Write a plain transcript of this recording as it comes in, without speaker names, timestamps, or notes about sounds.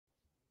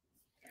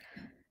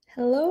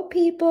Hello,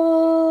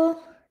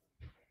 people.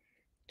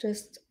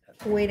 Just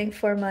waiting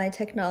for my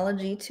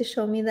technology to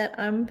show me that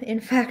I'm in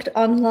fact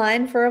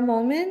online for a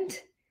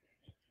moment.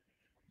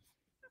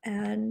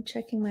 And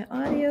checking my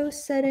audio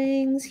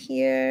settings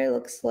here.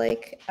 Looks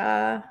like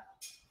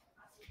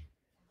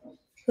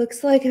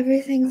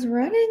everything's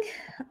running.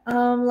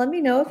 Let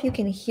me know if you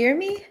can hear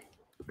me.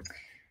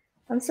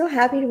 I'm so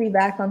happy to be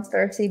back on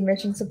Starseed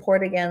Mission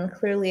Support again.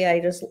 Clearly, I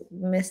just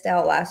missed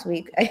out last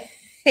week.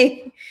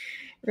 I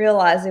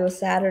realized it was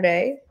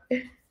Saturday.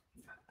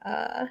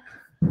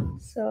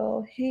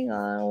 So hang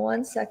on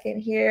one second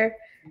here.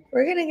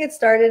 We're going to get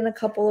started in a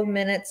couple of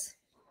minutes.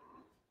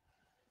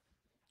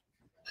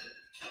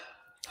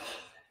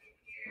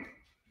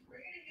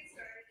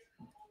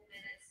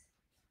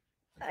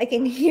 I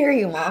can hear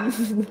you,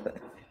 Mom.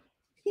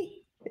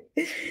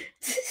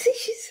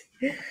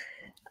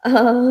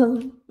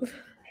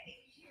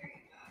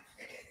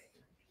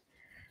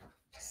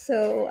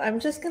 So I'm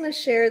just going to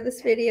share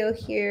this video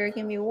here.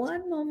 Give me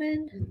one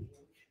moment.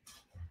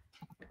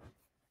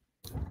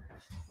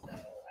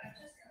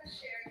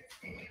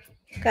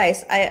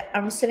 Guys,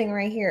 I'm sitting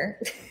right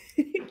here.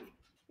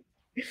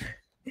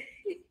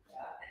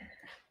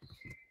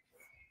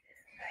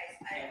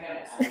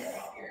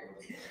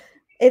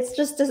 It's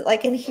just I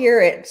can hear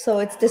it, so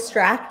it's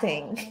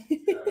distracting.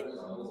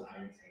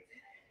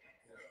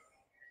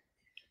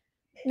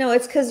 No,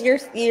 it's because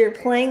you're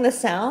playing the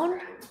sound,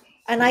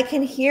 and I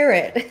can hear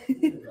it.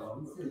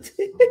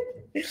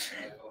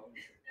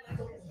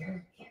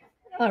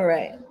 All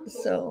right,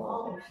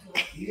 so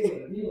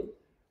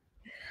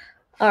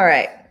all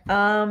right.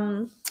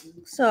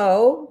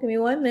 So give me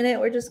 1 minute.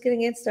 We're just gonna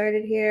get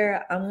started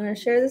here. I'm gonna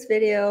share this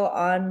video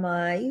on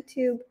my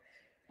YouTube.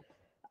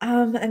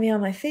 On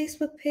my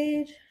Facebook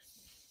page.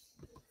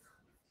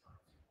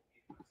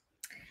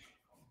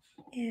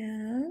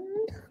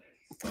 And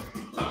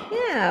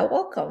yeah,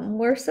 welcome.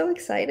 We're so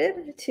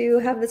excited to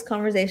have this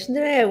conversation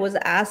today. I was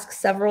asked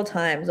several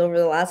times over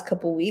the last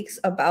couple weeks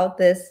about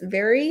this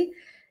very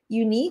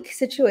unique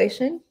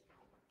situation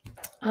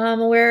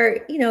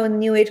where, in the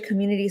New Age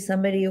community,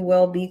 somebody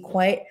will be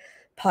quite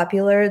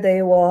popular.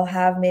 They will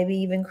have maybe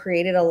even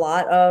created a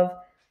lot of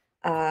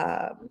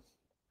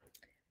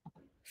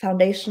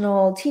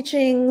foundational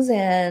teachings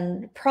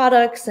and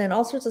products and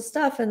all sorts of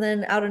stuff. And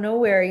then out of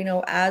nowhere,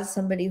 as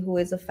somebody who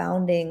is a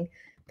founding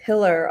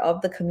pillar of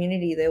the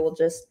community, they will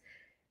just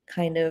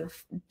kind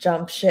of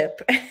jump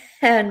ship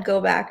and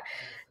go back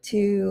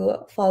to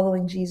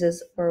following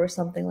Jesus or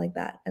something like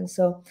that. And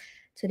so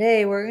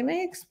today we're going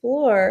to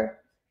explore,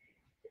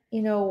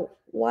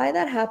 why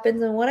that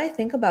happens and what I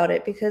think about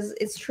it, because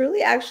it's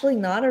truly actually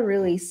not a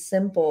really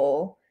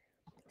simple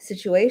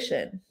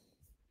situation,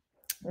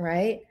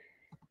 right?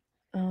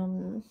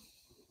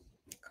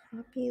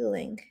 Copy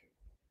link.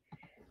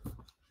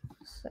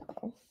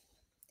 So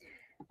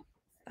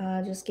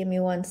just give me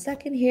 1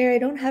 second here. I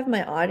don't have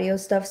my audio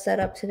stuff set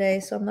up today,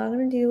 so I'm not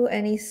going to do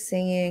any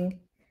singing.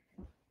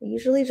 I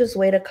usually just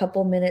wait a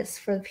couple minutes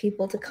for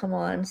people to come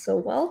on. So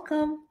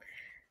welcome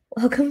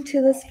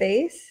to the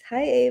space.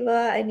 Hi,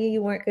 Ava. I knew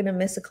you weren't going to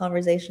miss a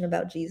conversation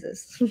about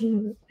Jesus.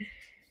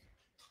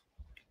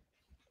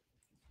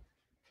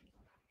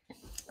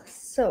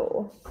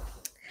 So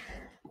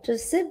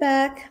just sit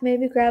back,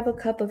 maybe grab a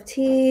cup of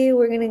tea.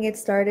 We're going to get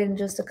started in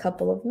just a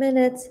couple of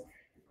minutes.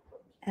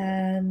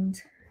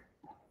 And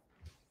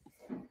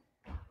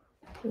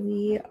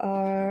here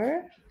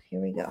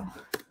we go.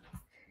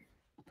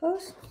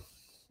 Post.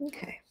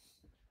 Okay.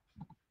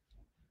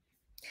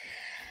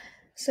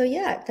 So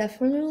yeah,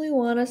 definitely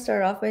want to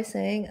start off by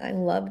saying I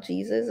love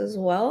Jesus as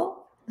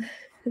well.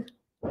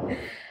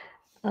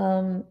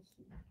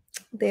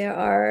 There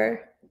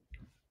are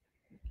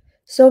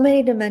so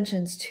many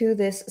dimensions to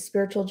this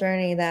spiritual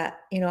journey that,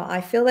 I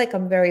feel like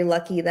I'm very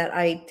lucky that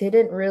I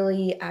didn't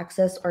really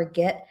access or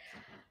get,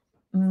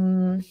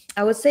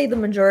 I would say, the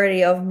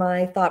majority of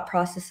my thought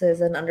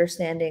processes and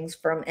understandings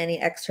from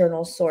any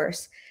external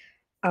source.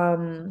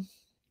 I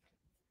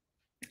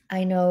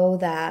know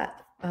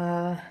that,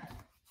 1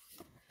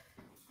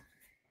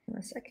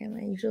 second,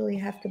 I usually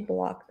have to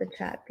block the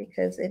chat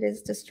because it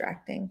is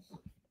distracting.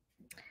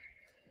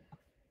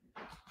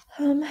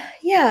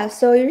 Yeah,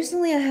 so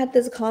recently I had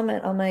this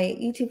comment on my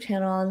YouTube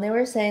channel, and they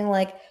were saying,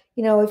 like,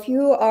 if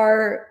you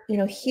are,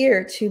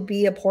 here to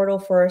be a portal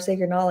for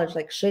sacred knowledge,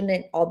 like, shouldn't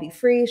it all be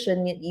free?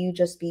 Shouldn't you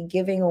just be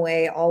giving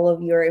away all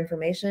of your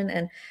information?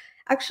 And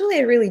actually,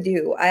 I really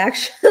do. I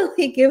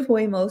actually give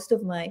away most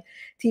of my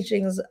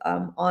teachings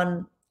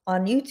on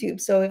YouTube.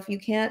 So if you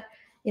can't,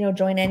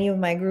 join any of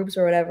my groups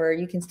or whatever,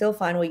 you can still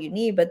find what you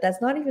need. But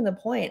that's not even the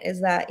point,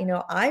 is that,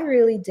 I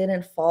really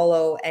didn't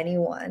follow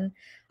anyone.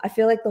 I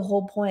feel like the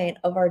whole point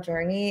of our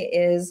journey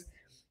is,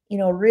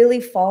 really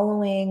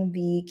following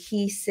the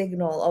key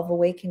signal of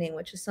awakening,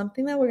 which is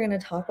something that we're going to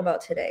talk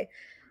about today.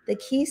 The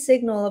key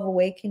signal of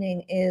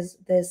awakening is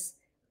this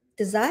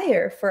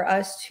desire for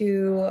us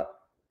to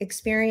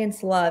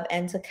experience love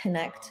and to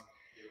connect.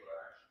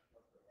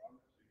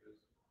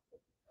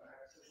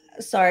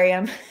 Sorry,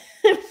 I'm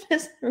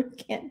just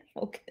can't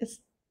focus.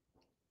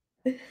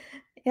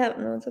 Yeah,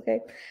 no, it's okay.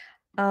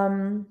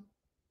 Um,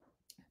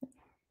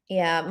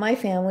 yeah, my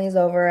family's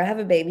over. I have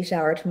a baby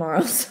shower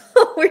tomorrow, so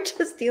we're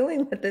just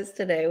dealing with this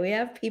today. We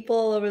have people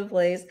all over the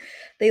place.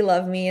 They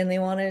love me and they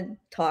want to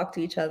talk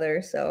to each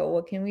other. So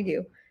what can we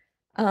do?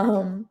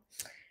 Um,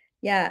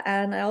 yeah,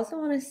 and I also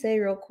want to say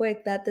real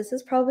quick that this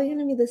is probably going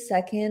to be the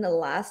second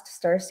last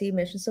Starseed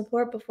mission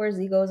support before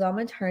Z goes on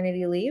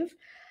maternity leave.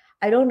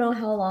 I don't know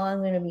how long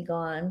I'm going to be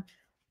gone,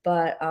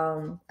 but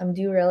I'm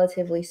due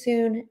relatively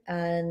soon,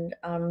 and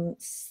I'm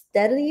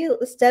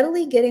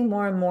steadily getting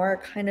more and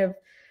more kind of.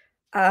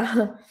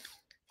 Uh,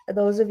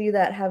 those of you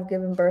that have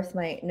given birth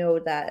might know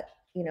that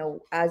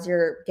as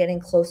you're getting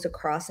close to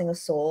crossing a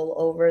soul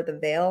over the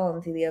veil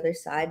onto the other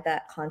side,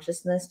 that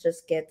consciousness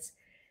just gets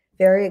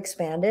very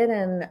expanded,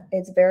 and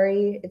it's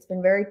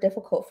been very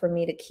difficult for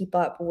me to keep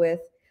up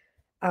with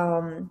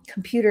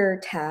computer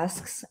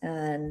tasks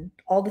and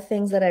all the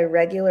things that I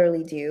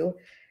regularly do.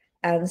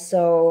 And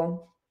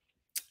so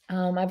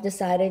I've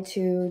decided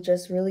to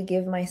just really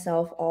give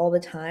myself all the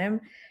time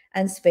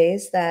and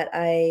space that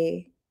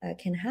I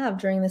can have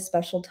during this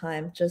special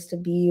time, just to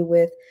be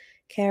with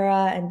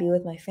Cara and be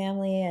with my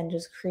family and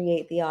just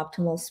create the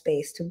optimal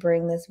space to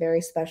bring this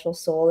very special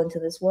soul into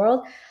this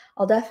world.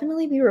 I'll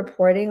definitely be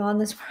reporting on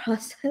this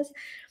process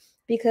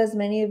because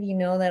many of you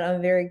know that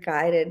I'm very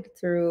guided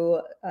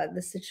through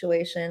the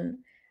situation.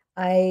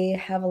 I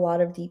have a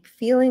lot of deep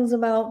feelings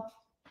about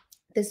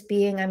this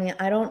being. I mean,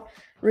 I don't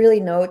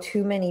really know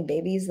too many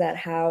babies that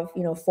have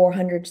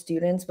 400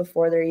 students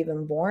before they're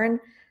even born.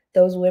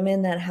 Those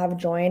women that have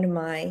joined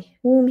my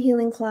womb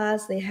healing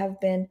class, they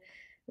have been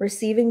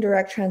receiving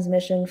direct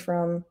transmission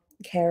from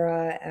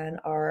Cara and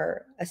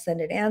our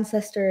ascended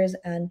ancestors.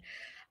 And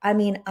I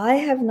mean, I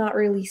have not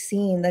really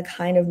seen the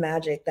kind of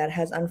magic that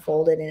has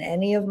unfolded in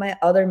any of my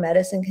other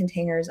medicine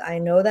containers. I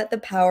know that the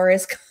power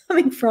is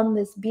coming from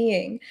this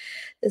being,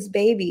 this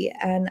baby.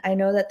 And I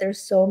know that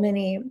there's so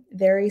many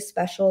very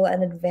special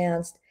and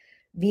advanced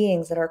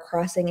beings that are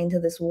crossing into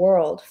this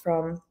world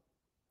from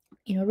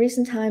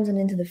recent times and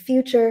into the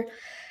future.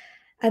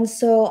 And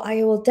so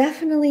I will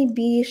definitely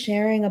be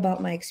sharing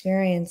about my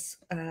experience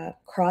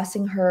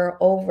crossing her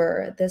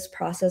over. This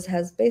process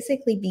has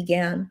basically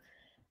began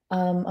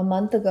a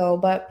month ago,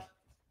 but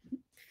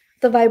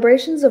the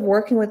vibrations of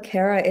working with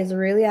Kara is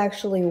really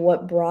actually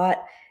what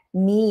brought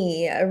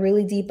me a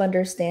really deep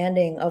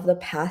understanding of the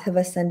path of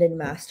ascended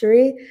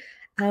mastery.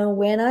 And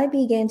when I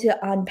began to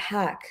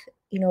unpack,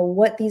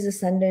 what these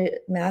ascended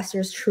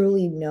masters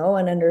truly know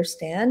and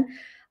understand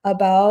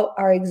about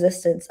our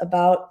existence,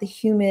 about the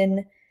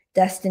human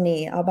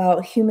destiny,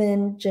 about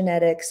human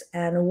genetics,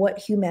 and what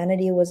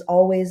humanity was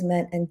always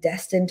meant and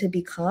destined to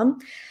become,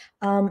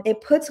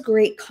 it puts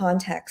great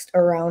context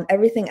around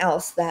everything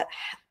else that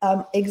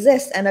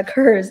exists and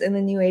occurs in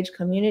the New Age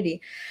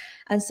community.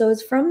 And so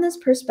it's from this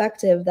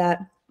perspective that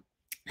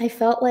I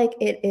felt like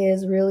it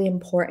is really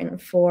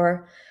important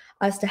for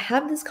us to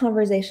have this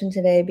conversation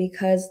today,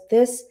 because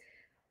this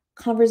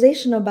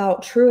conversation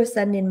about true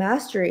ascending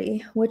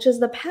mastery, which is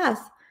the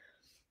path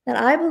that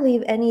I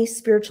believe any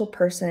spiritual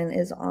person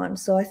is on.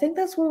 So I think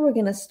that's where we're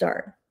going to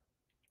start.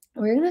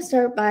 We're going to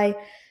start by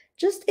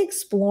just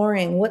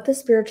exploring what the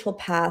spiritual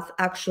path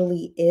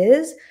actually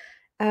is.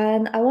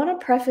 And I want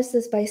to preface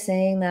this by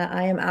saying that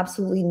I am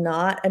absolutely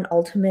not an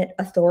ultimate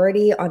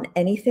authority on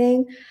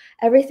anything.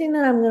 Everything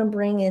that I'm going to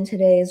bring in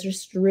today is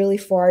just really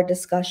for our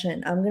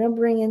discussion. I'm going to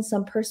bring in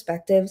some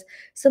perspectives,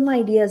 some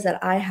ideas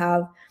that I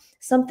have,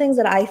 some things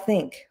that I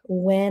think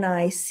when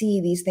I see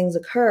these things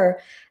occur,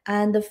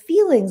 and the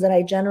feelings that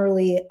I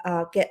generally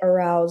get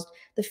aroused,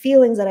 the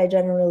feelings that I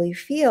generally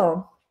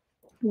feel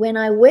when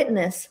I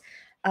witness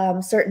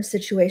certain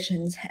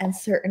situations and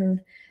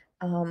certain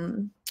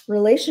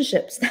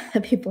relationships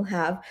that people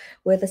have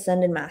with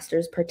ascended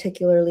masters,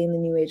 particularly in the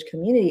New Age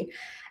community.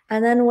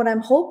 And then what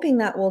I'm hoping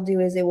that will do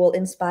is it will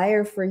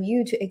inspire for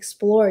you to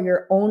explore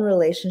your own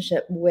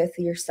relationship with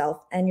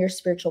yourself and your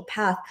spiritual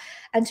path,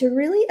 and to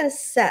really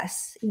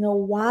assess,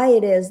 why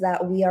it is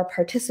that we are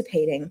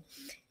participating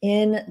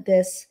in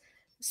this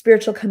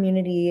spiritual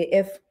community.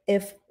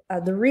 If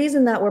the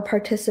reason that we're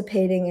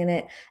participating in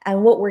it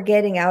and what we're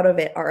getting out of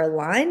it are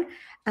aligned,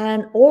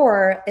 and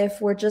or if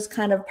we're just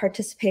kind of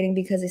participating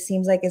because it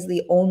seems like is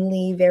the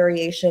only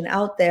variation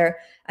out there,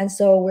 and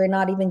so we're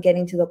not even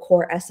getting to the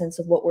core essence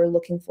of what we're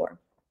looking for.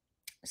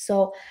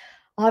 So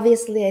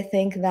obviously I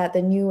think that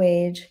the New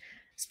Age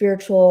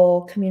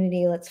spiritual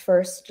community, let's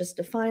first just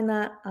define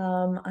that.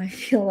 I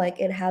feel like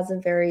it has a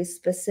very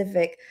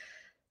specific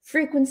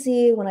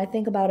frequency. When I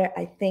think about it,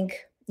 I think,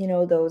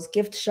 those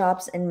gift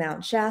shops in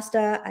Mount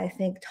Shasta. I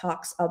think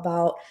talks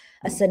about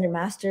ascended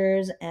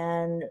masters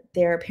and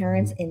their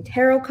appearance in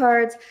tarot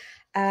cards.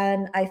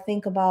 And I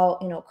think about,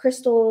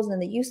 crystals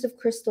and the use of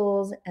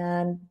crystals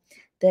and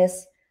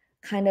this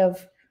kind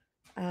of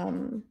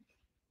um,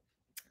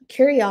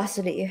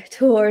 curiosity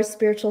towards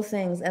spiritual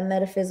things and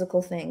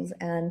metaphysical things.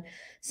 And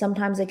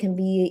sometimes it can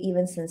be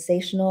even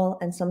sensational,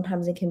 and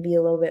sometimes it can be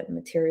a little bit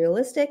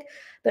materialistic.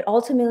 But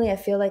ultimately, I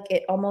feel like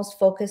it almost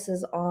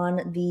focuses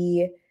on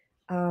the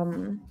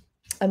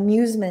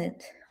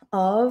amusement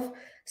of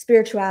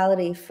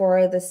spirituality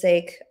for the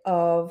sake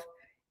of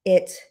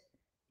it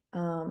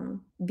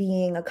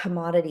being a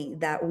commodity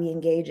that we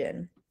engage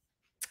in.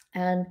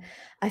 And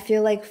I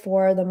feel like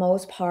for the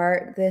most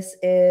part, this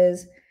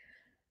is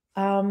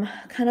kind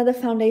of the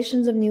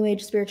foundations of New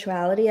Age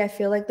spirituality. I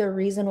feel like the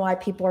reason why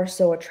people are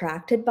so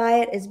attracted by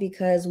it is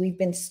because we've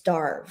been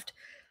starved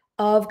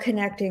of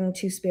connecting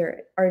to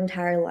spirit our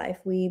entire life.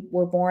 We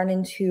were born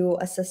into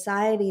a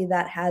society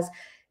that has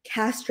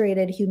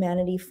castrated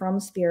humanity from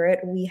spirit.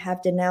 We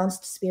have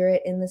denounced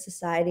spirit in the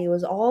society. It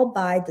was all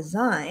by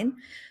design,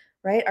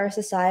 right? Our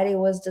society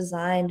was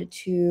designed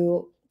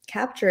to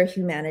capture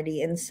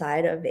humanity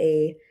inside of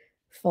a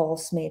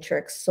false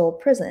matrix soul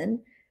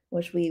prison,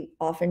 which we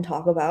often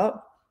talk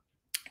about.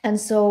 And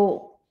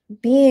so,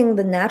 being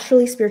the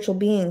naturally spiritual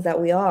beings that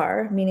we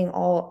are, meaning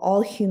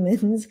all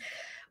humans,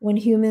 when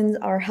humans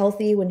are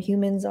healthy, when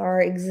humans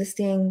are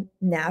existing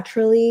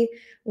naturally,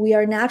 we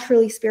are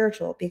naturally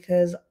spiritual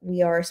because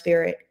we are a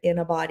spirit in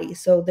a body.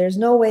 So there's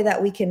no way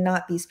that we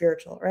cannot be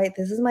spiritual, right?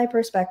 This is my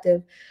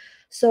perspective.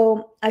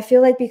 So I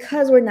feel like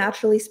because we're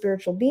naturally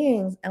spiritual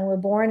beings and we're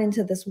born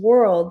into this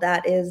world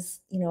that is,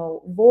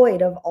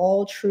 void of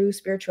all true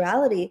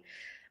spirituality,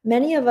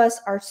 many of us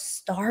are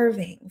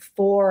starving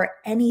for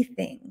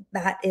anything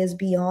that is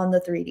beyond the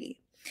 3D.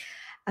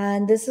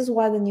 And this is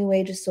why the new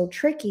age is so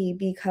tricky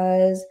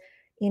because,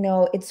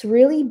 it's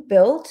really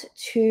built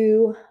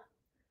to,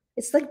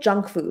 it's like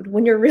junk food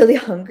when you're really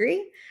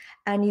hungry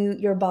and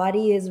your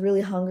body is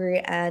really hungry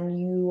and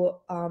you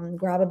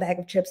grab a bag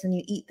of chips and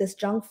you eat this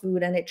junk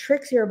food and it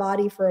tricks your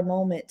body for a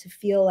moment to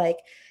feel like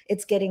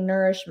it's getting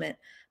nourishment,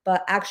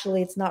 but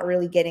actually it's not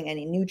really getting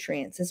any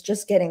nutrients. It's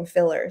just getting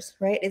fillers,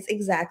 right? It's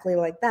exactly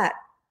like that,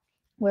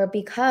 where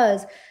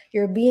because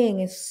your being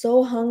is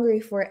so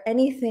hungry for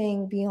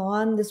anything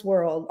beyond this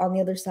world on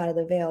the other side of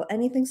the veil,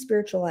 anything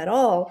spiritual at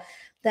all,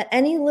 that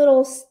any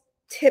little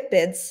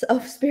tidbits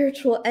of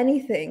spiritual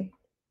anything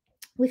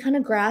we kind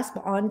of grasp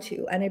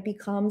onto, and it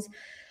becomes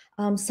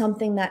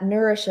something that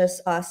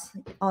nourishes us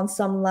on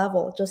some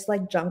level, just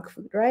like junk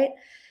food, right?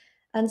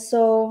 And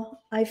so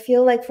I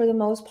feel like for the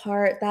most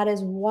part, that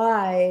is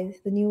why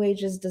the new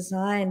age is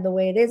designed the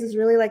way it is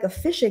really like a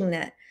fishing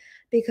net.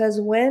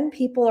 Because when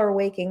people are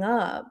waking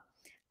up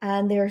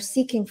and they're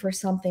seeking for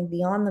something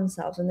beyond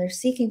themselves and they're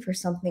seeking for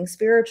something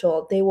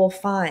spiritual, they will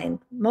find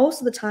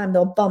most of the time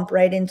they'll bump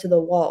right into the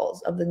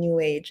walls of the new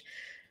age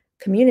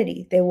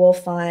community. They will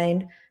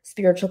find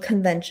spiritual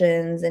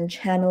conventions and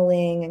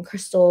channeling and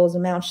crystals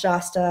and Mount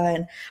Shasta.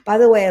 And by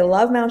the way, I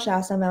love Mount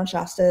Shasta. Mount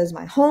Shasta is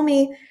my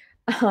homie.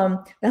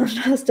 Mount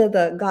Shasta,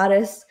 the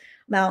goddess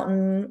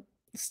mountain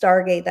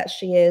stargate that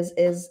she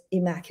is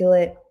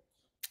immaculate.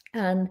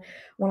 And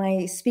when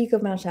I speak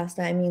of Mount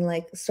Shasta, I mean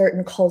like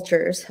certain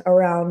cultures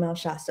around Mount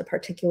Shasta,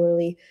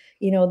 particularly,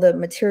 the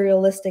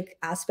materialistic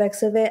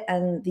aspects of it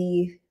and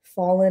the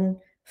fallen,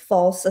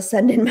 false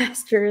ascended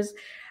masters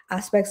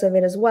aspects of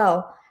it as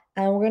well.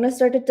 And we're going to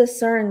start to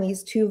discern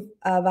these two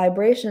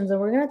vibrations, and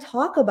we're going to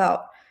talk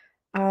about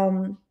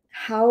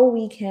how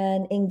we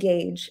can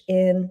engage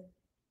in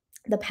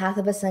the path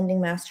of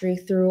ascending mastery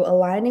through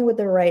aligning with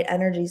the right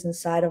energies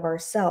inside of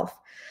ourself.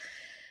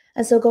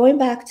 And so going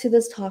back to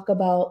this talk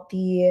about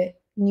the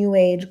new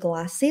age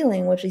glass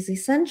ceiling, which is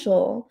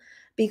essential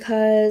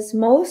because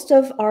most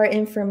of our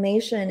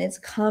information is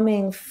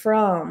coming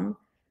from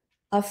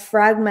a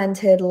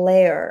fragmented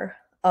layer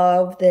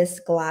of this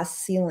glass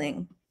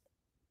ceiling.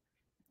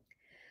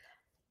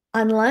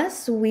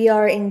 Unless we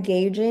are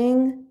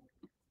engaging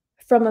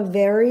from a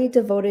very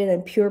devoted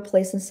and pure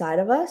place inside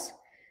of us,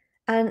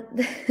 and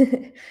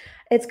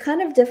it's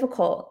kind of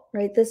difficult,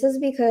 right? This is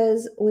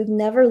because we've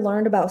never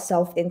learned about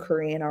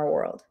self-inquiry in our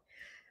world.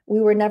 We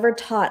were never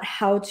taught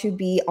how to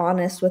be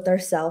honest with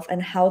ourselves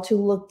and how to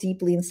look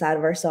deeply inside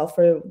of ourselves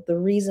for the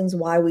reasons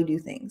why we do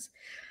things.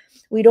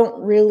 We don't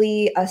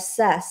really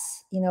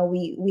assess,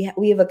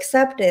 we have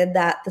accepted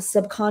that the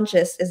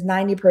subconscious is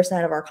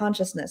 90% of our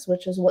consciousness,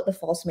 which is what the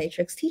false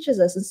matrix teaches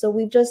us. And so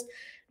we've just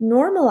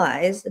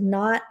normalized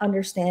not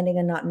understanding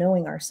and not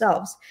knowing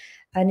ourselves.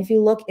 And if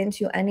you look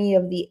into any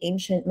of the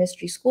ancient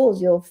mystery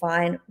schools, you'll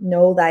find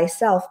know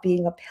thyself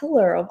being a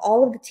pillar of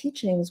all of the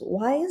teachings.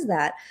 Why is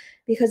that?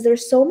 Because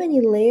there's so many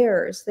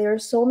layers, there are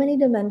so many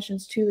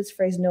dimensions to this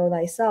phrase, know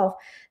thyself,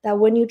 that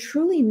when you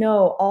truly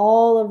know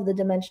all of the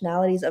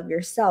dimensionalities of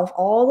yourself,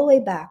 all the way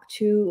back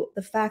to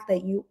the fact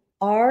that you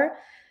are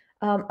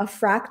a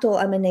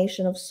fractal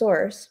emanation of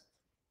source,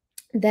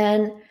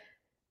 then,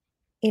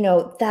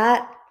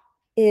 that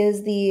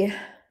is the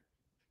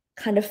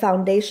kind of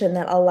foundation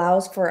that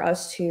allows for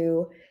us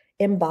to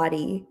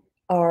embody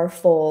our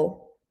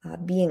full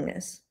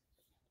beingness.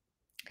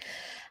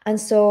 And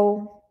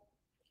so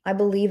I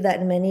believe that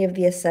in many of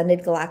the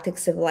ascended galactic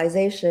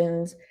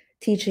civilizations,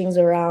 teachings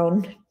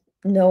around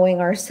knowing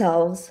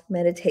ourselves,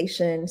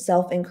 meditation,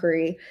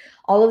 self-inquiry,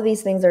 all of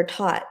these things are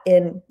taught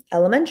in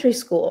elementary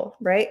school,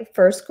 right?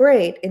 First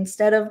grade.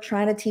 Instead of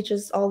trying to teach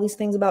us all these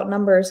things about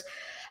numbers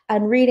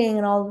and reading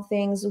and all the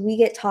things, we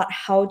get taught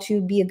how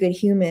to be a good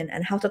human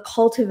and how to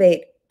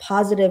cultivate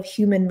positive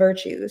human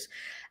virtues.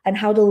 and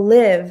how to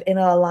live in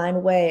an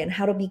aligned way and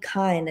how to be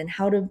kind and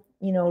how to,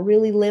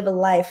 really live a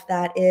life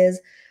that is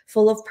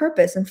full of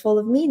purpose and full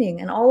of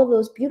meaning and all of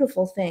those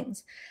beautiful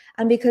things.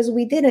 And because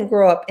we didn't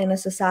grow up in a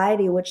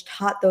society which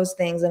taught those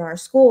things in our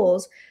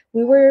schools,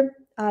 we were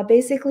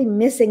basically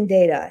missing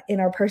data in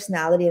our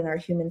personality and our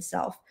human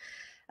self.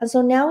 And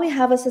so now we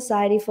have a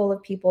society full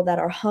of people that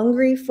are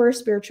hungry for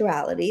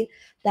spirituality,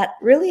 that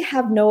really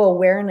have no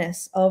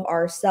awareness of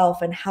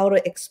ourself and how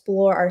to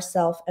explore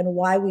ourself and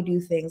why we do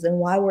things and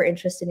why we're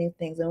interested in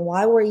things and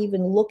why we're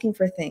even looking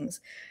for things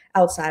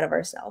outside of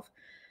ourselves.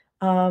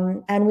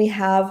 And we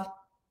have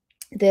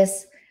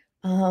this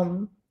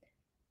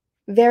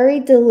very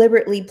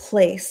deliberately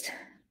placed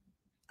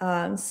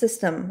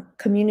system,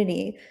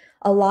 community.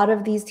 A lot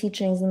of these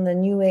teachings in the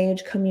New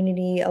Age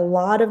community, a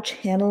lot of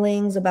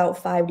channelings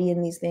about 5D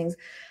and these things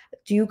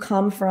do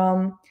come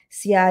from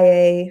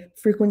CIA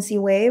frequency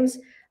waves.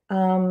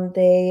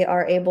 They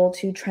are able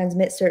to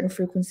transmit certain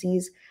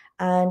frequencies,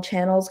 and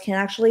channels can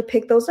actually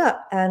pick those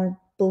up and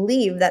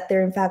believe that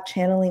they're in fact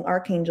channeling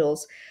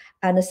archangels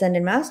and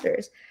ascended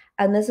masters.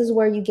 And this is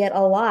where you get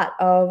a lot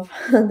of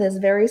this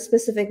very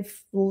specific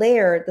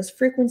layer, this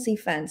frequency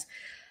fence.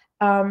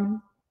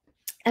 Um,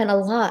 and a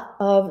lot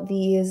of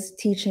these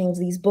teachings,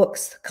 these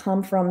books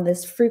come from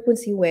this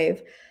frequency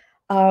wave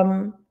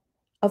um,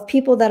 of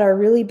people that are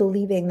really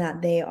believing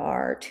that they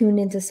are tuned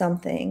into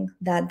something,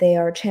 that they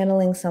are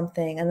channeling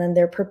something, and then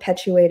they're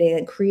perpetuating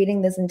and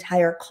creating this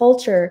entire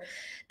culture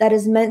that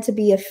is meant to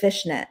be a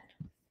fishnet.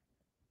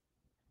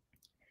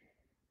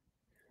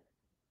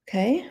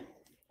 Okay?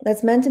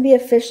 That's meant to be a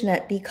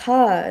fishnet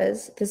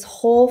because this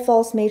whole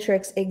false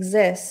matrix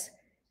exists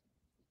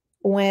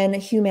when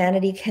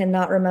humanity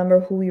cannot remember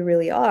who we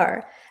really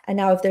are. And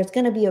now, if there's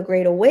going to be a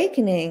great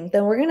awakening,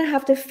 then we're going to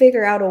have to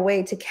figure out a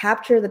way to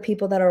capture the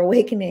people that are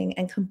awakening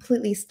and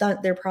completely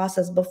stunt their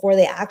process before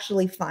they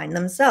actually find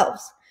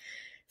themselves,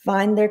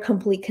 find their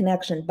complete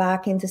connection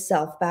back into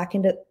self, back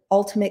into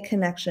ultimate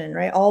connection,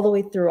 right? All the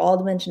way through all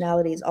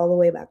dimensionalities, all the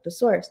way back to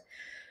source.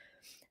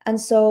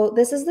 And so,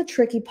 this is the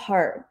tricky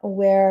part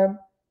where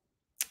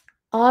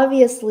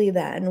obviously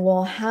then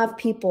we'll have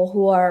people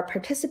who are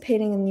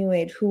participating in New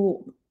Age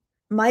who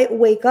might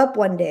wake up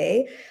one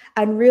day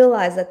and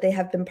realize that they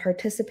have been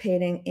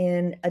participating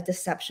in a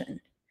deception,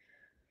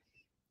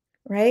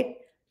 right?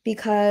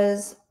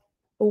 Because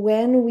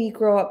when we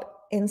grow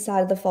up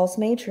inside the false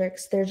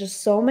matrix, there's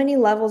just so many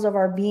levels of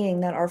our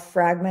being that are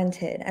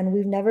fragmented, and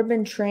we've never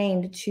been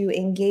trained to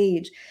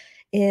engage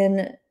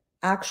in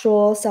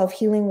actual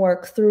self-healing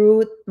work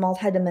through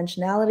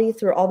multidimensionality,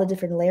 through all the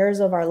different layers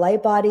of our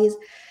light bodies.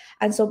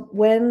 And so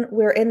when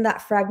we're in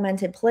that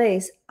fragmented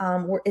place,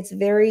 it's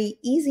very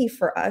easy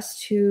for us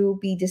to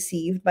be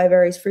deceived by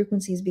various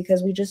frequencies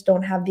because we just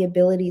don't have the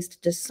abilities to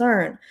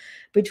discern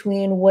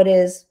between what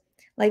is,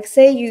 like,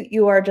 say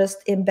you are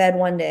just in bed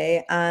one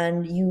day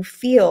and you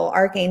feel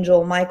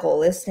Archangel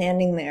Michael is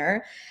standing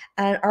there,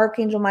 and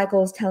Archangel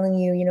Michael is telling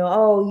you,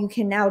 oh, you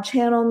can now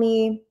channel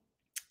me.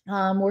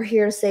 We're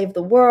here to save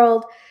the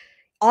world.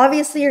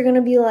 Obviously you're going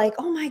to be like,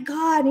 oh my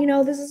God,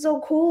 this is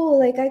so cool.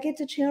 Like, I get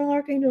to channel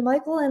Archangel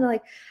Michael, and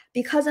like,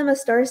 because I'm a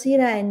starseed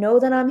and I know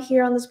that I'm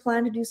here on this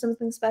planet to do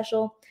something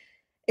special,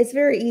 it's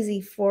very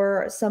easy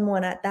for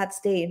someone at that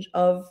stage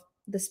of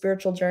the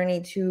spiritual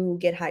journey to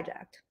get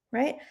hijacked,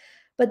 right?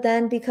 But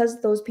then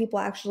because those people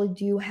actually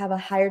do have a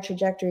higher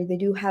trajectory, they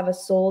do have a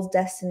soul's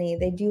destiny,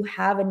 they do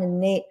have an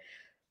innate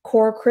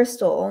core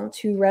crystal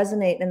to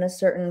resonate in a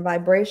certain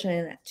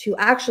vibration, to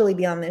actually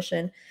be on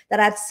mission, that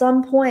at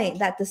some point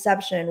that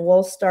deception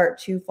will start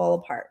to fall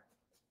apart.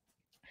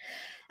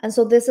 And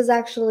so this is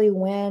actually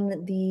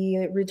when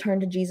the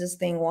return to Jesus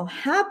thing will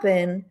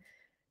happen,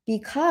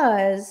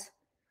 because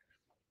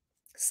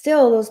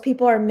still those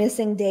people are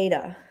missing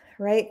data,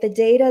 right? The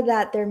data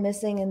that they're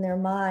missing in their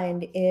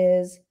mind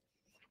is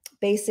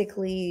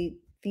basically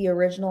the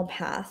original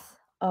path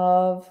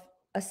of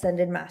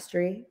ascended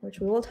mastery,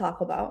 which we will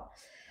talk about.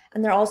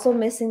 And they're also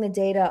missing the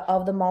data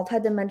of the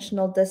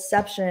multidimensional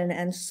deception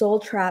and soul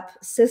trap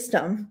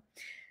system,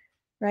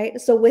 right?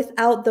 So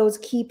without those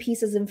key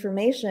pieces of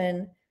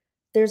information,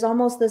 there's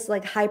almost this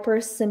like hyper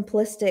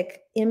simplistic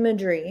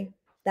imagery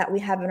that we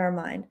have in our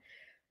mind.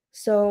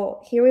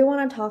 So here we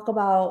want to talk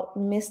about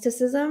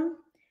mysticism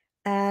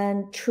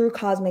and true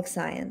cosmic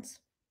science.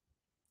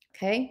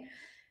 Okay.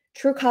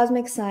 True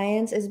cosmic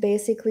science is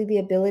basically the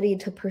ability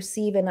to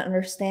perceive and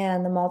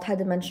understand the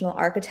multidimensional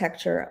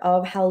architecture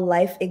of how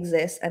life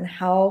exists and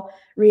how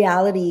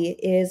reality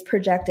is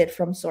projected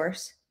from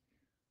source,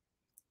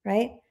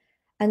 right?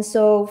 And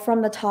so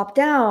from the top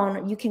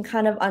down, you can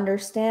kind of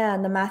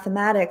understand the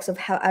mathematics of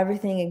how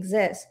everything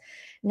exists.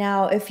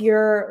 Now, if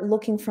you're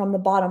looking from the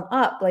bottom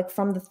up, like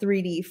from the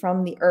 3D,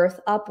 from the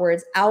earth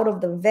upwards, out of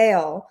the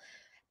veil,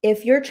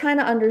 if you're trying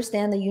to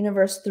understand the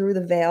universe through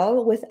the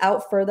veil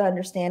without further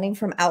understanding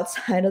from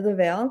outside of the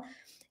veil,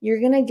 you're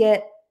going to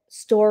get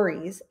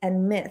stories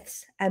and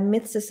myths and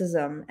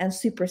mysticism and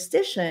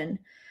superstition,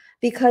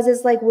 because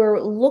it's like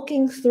we're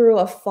looking through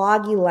a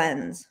foggy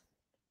lens,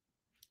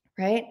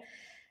 right?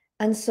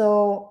 And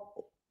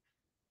so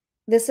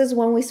This is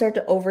when we start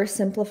to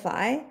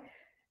oversimplify,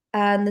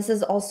 and this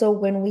is also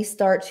when we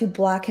start to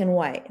black and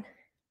white,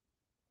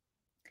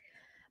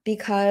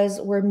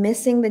 because we're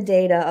missing the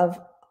data of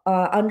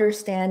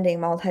understanding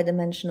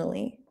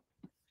multidimensionally.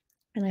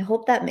 And I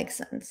hope that makes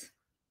sense.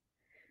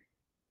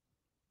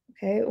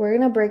 Okay, we're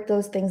gonna break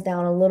those things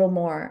down a little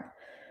more.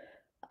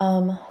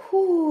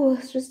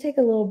 Let's just take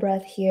a little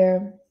breath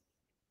here.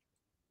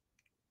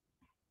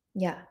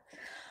 Yeah.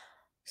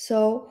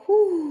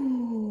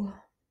 So,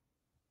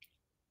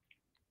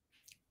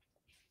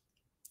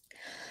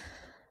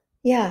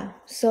 yeah.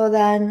 So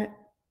then,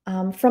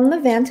 from the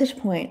vantage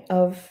point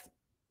of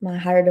my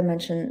higher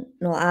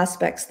dimensional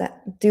aspects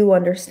that do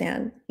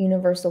understand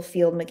universal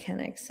field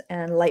mechanics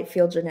and light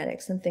field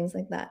genetics and things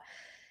like that,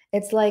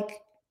 it's like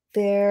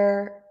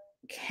there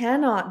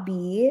cannot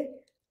be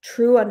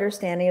true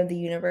understanding of the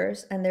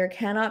universe, and there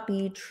cannot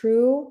be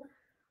true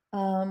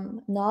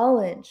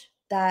knowledge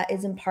that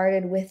is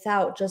imparted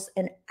without just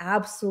an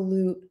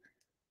absolute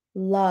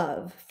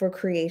love for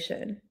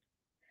creation.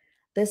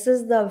 This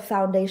is the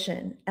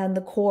foundation and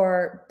the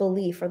core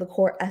belief or the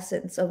core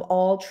essence of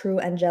all true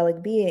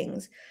angelic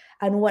beings,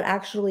 and what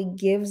actually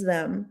gives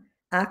them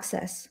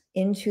access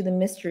into the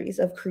mysteries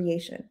of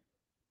creation,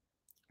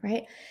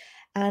 right?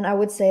 And I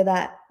would say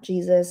that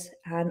Jesus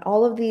and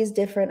all of these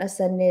different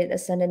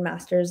ascended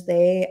masters,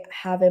 they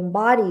have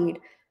embodied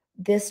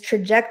this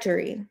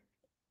trajectory.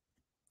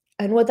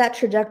 And what that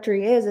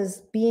trajectory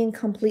is being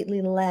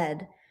completely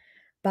led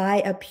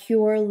by a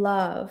pure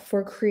love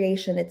for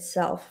creation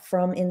itself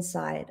from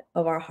inside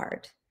of our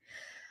heart.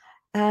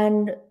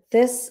 And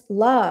this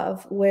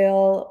love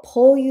will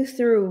pull you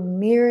through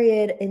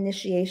myriad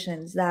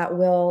initiations that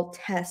will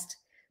test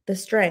the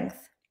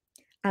strength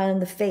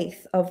and the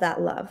faith of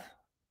that love,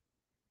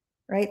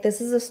 right?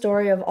 This is a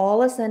story of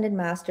all ascended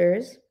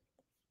masters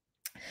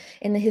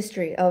in the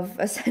history of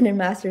ascended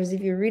masters.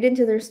 If you read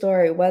into their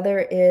story,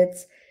 whether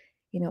it's,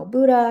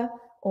 Buddha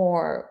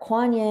or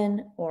Kuan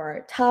Yin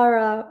or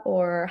Tara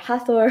or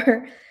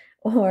Hathor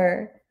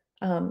or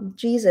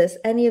Jesus,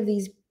 any of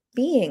these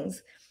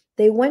beings,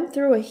 they went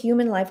through a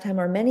human lifetime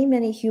or many,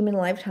 many human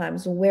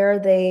lifetimes where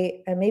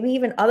they, and maybe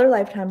even other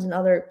lifetimes in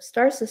other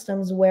star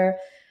systems, where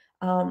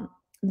um,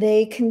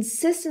 they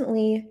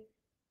consistently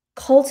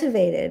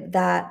cultivated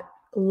that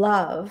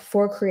love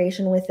for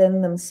creation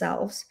within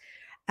themselves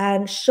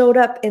and showed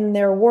up in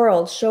their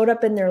world, showed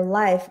up in their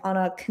life on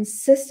a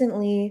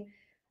consistently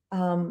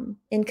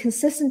in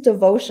consistent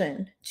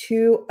devotion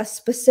to a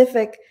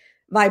specific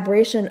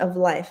vibration of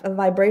life, a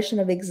vibration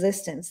of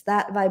existence.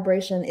 That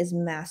vibration is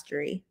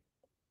mastery.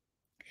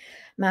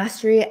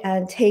 Mastery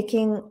and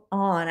taking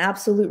on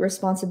absolute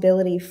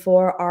responsibility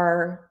for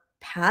our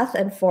path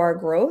and for our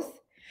growth,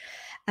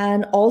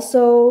 and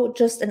also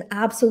just an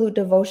absolute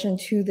devotion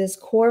to this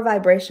core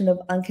vibration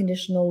of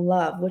unconditional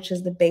love, which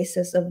is the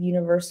basis of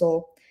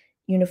universal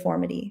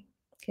uniformity,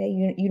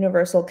 okay,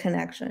 universal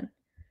connection.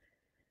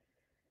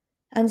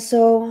 And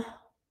so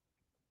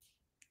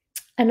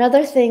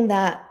another thing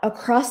that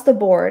across the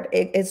board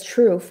is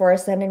true for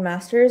ascended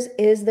masters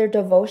is their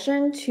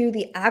devotion to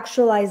the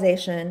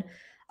actualization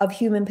of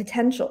human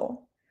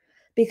potential,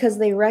 because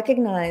they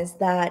recognize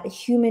that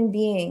human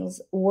beings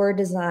were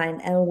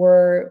designed and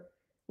were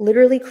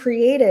literally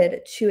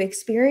created to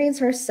experience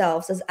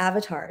ourselves as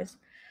avatars.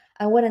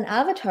 And what an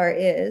avatar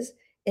is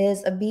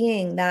a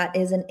being that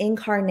is an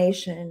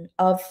incarnation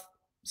of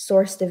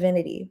source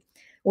divinity,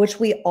 which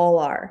we all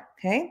are.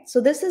 Okay. So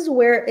this is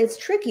where it's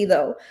tricky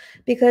though,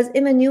 because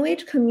in the New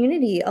Age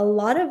community, a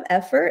lot of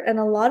effort and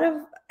a lot of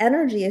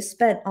energy is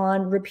spent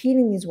on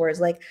repeating these words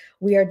like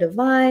we are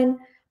divine,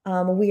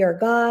 we are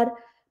God.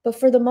 But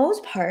for the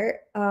most part,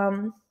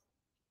 now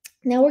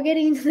we're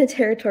getting into the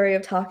territory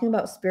of talking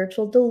about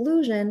spiritual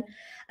delusion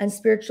and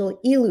spiritual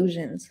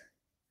illusions,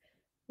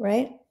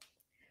 right?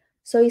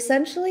 So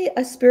essentially,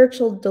 a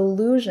spiritual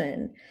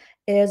delusion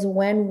is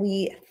when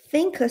we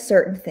think a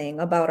certain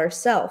thing about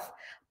ourselves,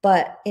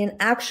 but in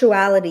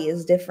actuality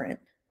is different,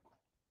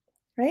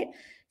 right?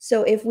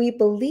 So if we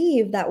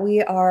believe that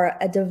we are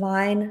a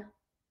divine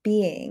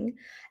being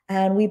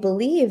and we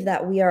believe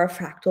that we are a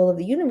fractal of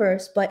the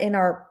universe, but in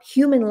our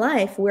human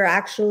life, we're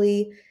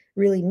actually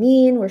really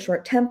mean, we're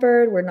short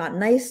tempered, we're not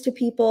nice to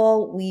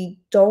people, we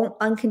don't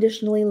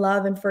unconditionally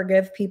love and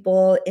forgive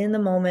people in the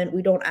moment,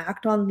 we don't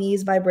act on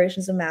these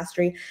vibrations of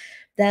mastery,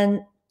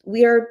 then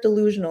we are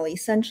delusional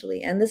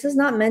essentially. And this is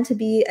not meant to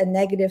be a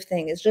negative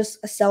thing. It's just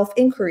a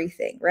self-inquiry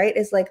thing, right?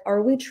 It's like,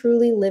 are we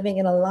truly living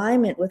in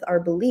alignment with our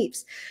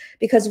beliefs?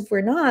 Because if we're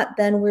not,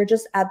 then we're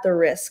just at the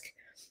risk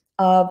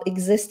of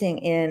existing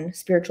in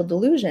spiritual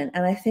delusion.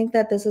 And I think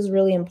that this is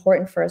really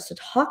important for us to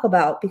talk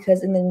about,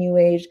 because in the New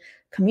Age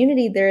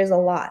community, there is a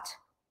lot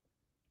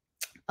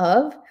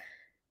of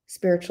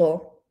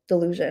spiritual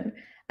delusion.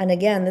 And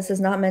again, this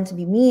is not meant to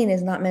be mean,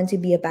 is not meant to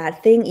be a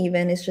bad thing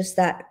even. It's just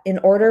that in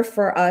order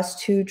for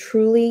us to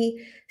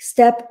truly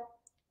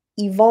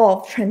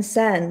evolve,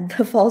 transcend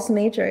the false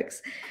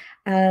matrix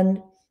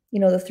and the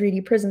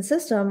 3D prison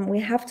system, we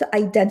have to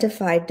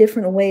identify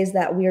different ways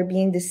that we are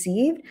being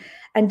deceived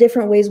and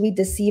different ways we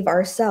deceive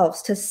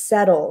ourselves to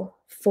settle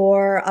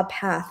for a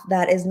path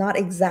that is not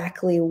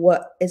exactly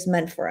what is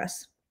meant for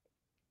us.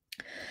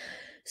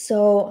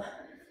 So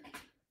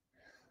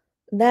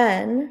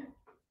then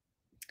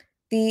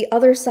the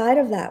other side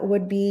of that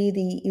would be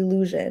the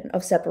illusion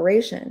of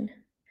separation.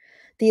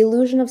 The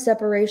illusion of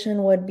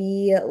separation would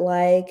be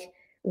like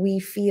we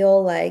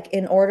feel like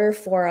in order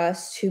for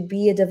us to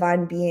be a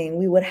divine being,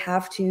 we would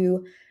have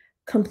to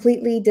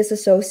completely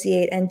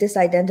disassociate and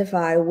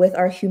disidentify with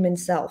our human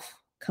self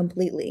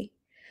completely,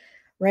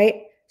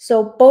 right?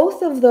 So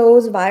both of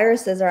those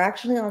viruses are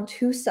actually on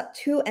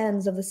two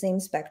ends of the same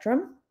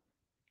spectrum.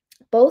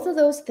 Both of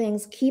those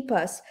things keep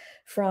us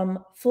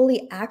from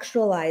fully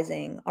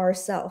actualizing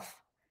ourself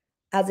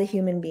as a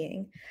human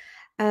being.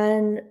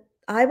 And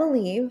I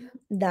believe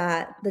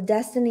that the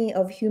destiny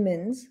of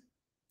humans,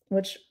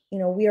 which,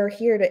 we are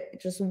here to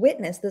just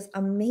witness this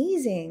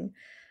amazing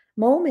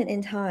moment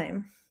in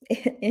time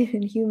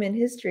in human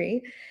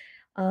history,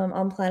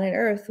 on planet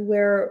Earth,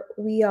 where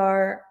we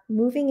are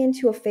moving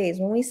into a phase.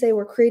 When we say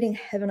we're creating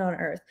heaven on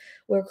earth,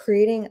 we're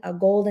creating a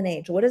golden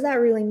age. What does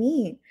that really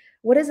mean?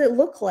 What does it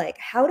look like?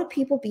 How do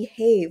people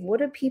behave? What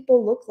do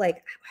people look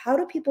like? How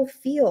do people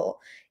feel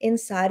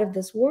inside of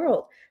this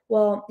world?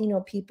 Well,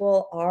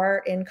 people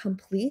are in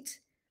complete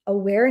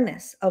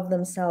awareness of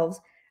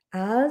themselves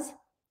as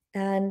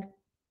and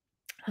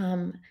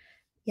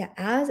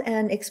as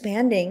an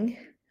expanding,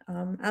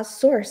 as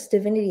source,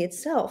 divinity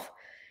itself.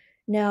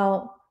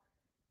 Now,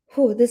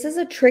 this is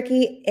a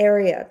tricky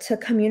area to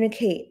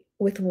communicate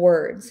with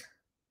words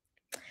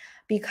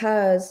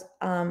because,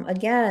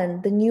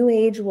 again, the new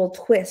age will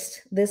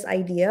twist this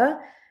idea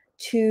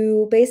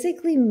to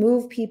basically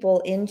move people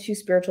into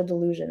spiritual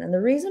delusion. And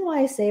the reason why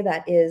I say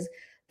that is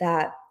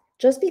that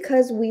just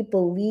because we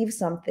believe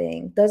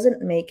something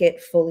doesn't make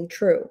it fully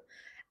true.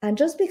 And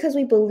just because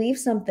we believe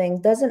something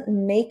doesn't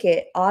make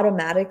it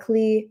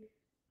automatically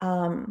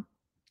um,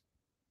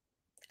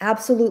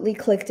 absolutely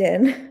clicked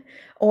in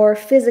or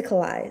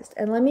physicalized.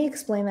 And let me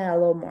explain that a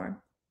little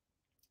more.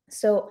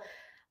 So,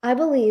 I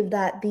believe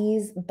that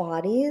these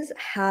bodies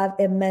have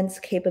immense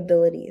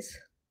capabilities,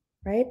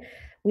 right?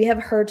 We have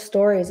heard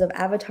stories of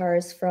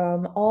avatars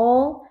from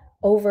all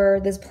over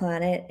this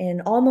planet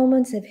in all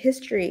moments of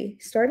history,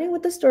 starting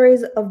with the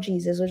stories of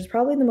Jesus, which is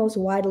probably the most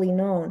widely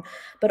known,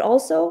 but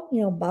also,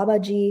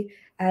 Babaji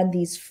and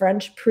these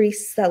French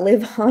priests that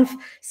live on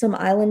some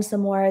island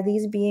somewhere,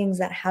 these beings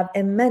that have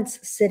immense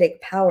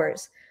Siddhic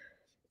powers,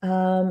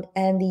 and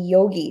the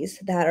yogis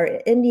that are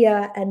in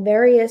India and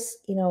various,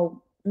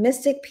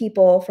 mystic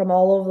people from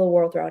all over the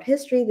world throughout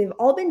history. They've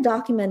all been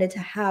documented to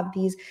have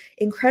these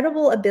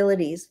incredible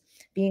abilities,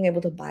 being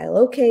able to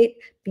biolocate,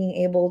 being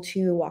able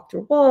to walk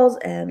through walls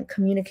and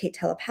communicate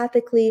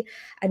telepathically,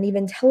 and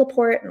even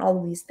teleport and all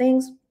of these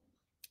things.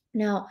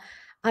 Now,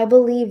 I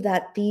believe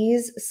that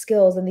these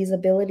skills and these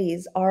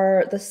abilities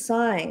are the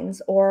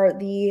signs or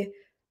the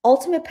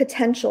ultimate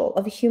potential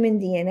of human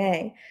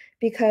DNA.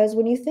 Because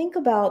when you think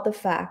about the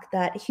fact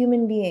that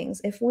human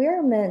beings, if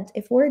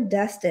we're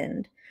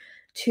destined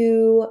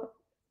to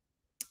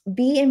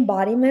be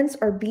embodiments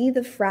or be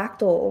the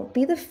fractal,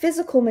 be the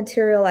physical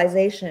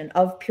materialization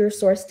of pure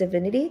source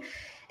divinity,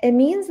 it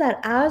means that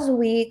as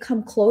we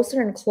come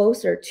closer and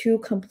closer to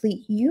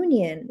complete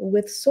union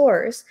with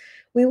source,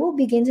 we will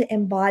begin to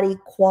embody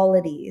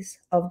qualities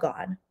of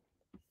God.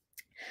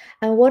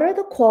 And what are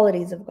the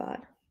qualities of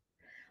God?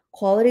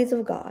 Qualities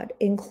of God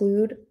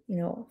include,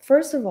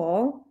 first of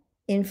all,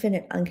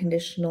 infinite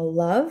unconditional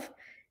love,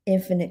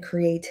 infinite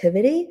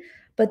creativity,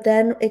 but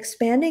then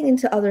expanding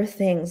into other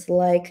things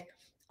like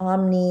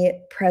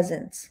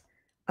omnipresence,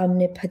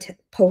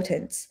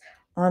 omnipotence,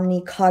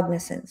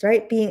 omnicognizance,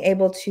 right? Being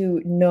able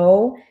to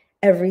know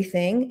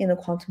everything in the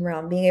quantum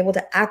realm, being able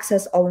to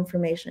access all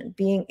information,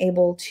 being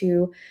able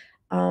to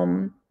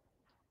um,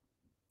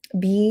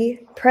 be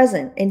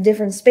present in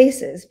different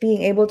spaces,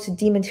 being able to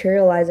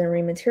dematerialize and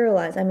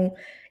rematerialize. I mean,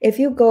 if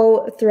you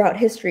go throughout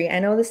history, I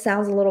know this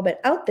sounds a little bit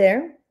out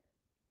there,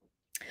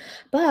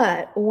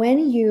 but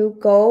when you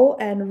go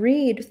and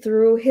read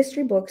through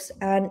history books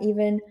and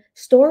even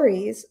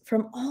stories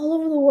from all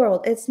over the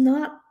world, it's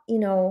not,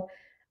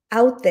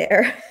 out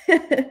there.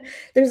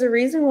 There's a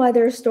reason why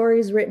there are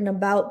stories written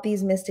about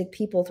these mystic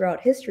people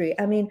throughout history.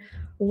 I mean,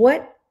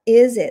 what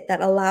is it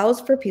that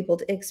allows for people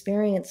to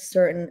experience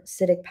certain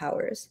Siddhic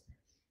powers?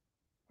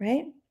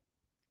 Right?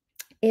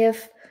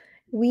 If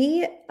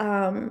we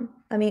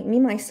I mean, me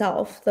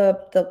myself,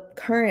 the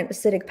current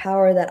acidic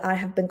power that I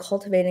have been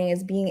cultivating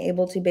is being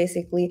able to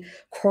basically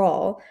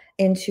crawl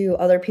into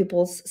other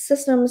people's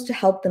systems to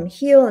help them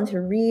heal and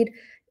to read,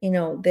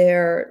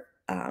 their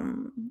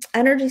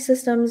energy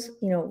systems,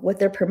 with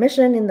their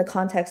permission in the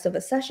context of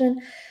a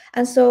session.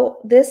 And so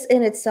this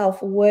in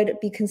itself would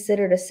be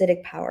considered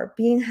acidic power.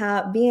 Being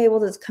able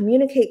to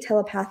communicate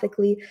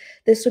telepathically,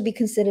 this would be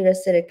considered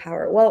acidic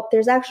power. Well,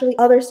 there's actually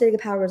other acidic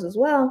powers as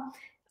well.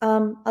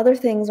 Other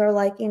things are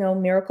like,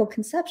 miracle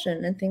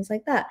conception and things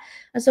like that.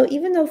 And so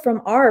even though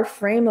from our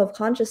frame of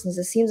consciousness,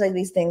 it seems like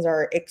these things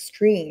are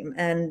extreme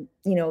and,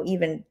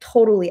 even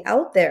totally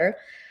out there,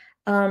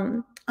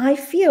 I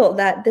feel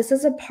that this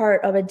is a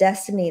part of a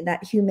destiny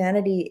that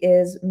humanity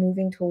is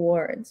moving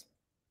towards.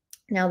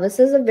 Now, this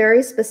is a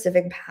very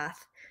specific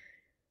path,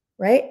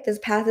 right? This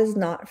path is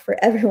not for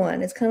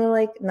everyone. It's kind of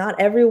like not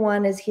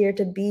everyone is here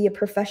to be a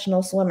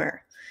professional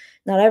swimmer.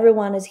 Not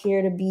everyone is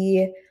here to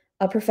be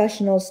a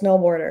professional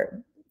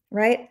snowboarder,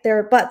 right?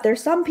 But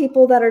there's some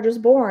people that are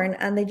just born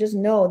and they just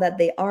know that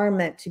they are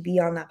meant to be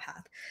on that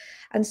path.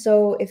 And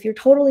so if you're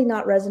totally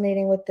not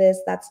resonating with this,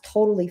 that's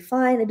totally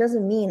fine. It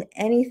doesn't mean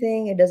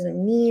anything. It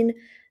doesn't mean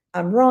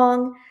I'm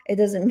wrong. It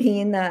doesn't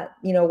mean that,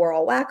 we're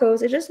all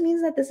wackos. It just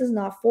means that this is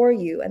not for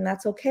you, and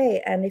that's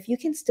okay. And if you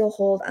can still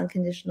hold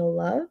unconditional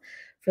love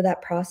for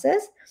that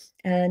process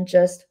and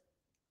just,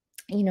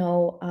 you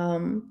know,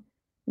 um,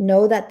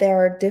 know that there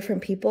are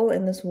different people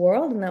in this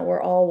world and that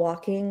we're all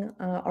walking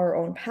our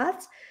own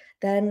paths,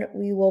 then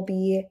we will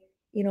be,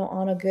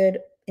 on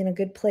in a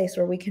good place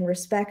where we can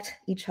respect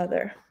each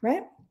other,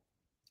 right?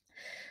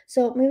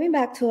 So moving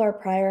back to our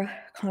prior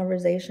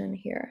conversation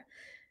here.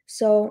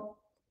 So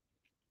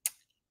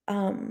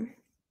um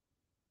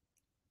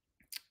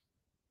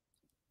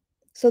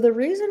so the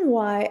reason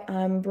why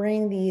I'm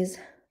bringing these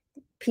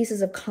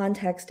pieces of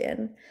context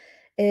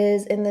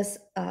is in this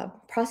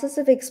process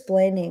of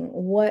explaining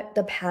what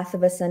the path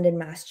of ascended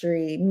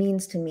mastery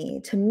means to me.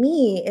 To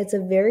me, it's a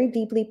very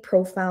deeply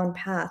profound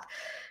path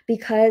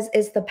because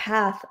it's the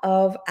path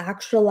of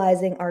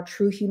actualizing our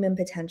true human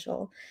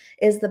potential,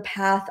 is the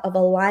path of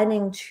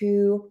aligning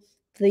to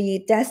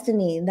the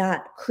destiny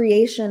that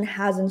creation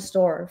has in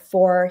store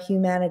for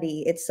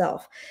humanity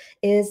itself,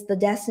 is the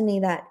destiny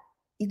that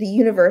the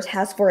universe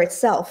has for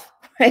itself,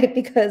 right?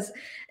 Because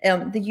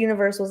the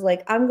universe was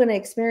like, I'm going to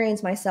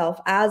experience myself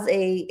as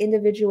a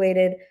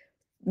individuated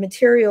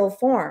material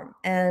form,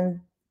 and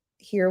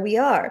here we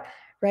are,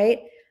 right?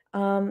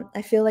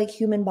 I feel like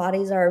human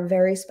bodies are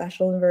very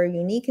special and very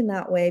unique in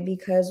that way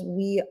because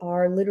we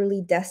are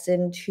literally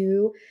destined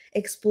to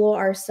explore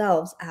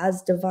ourselves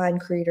as divine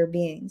creator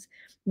beings.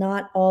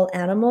 Not all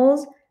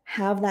animals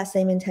have that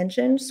same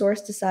intention.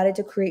 Source decided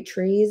to create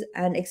trees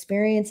and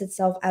experience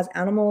itself as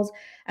animals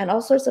and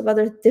all sorts of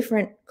other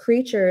different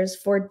creatures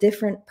for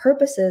different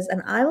purposes.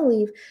 And I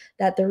believe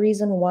that the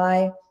reason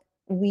why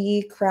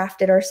we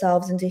crafted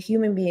ourselves into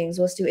human beings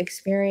was to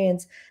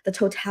experience the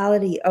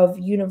totality of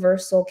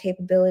universal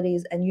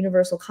capabilities and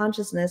universal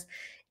consciousness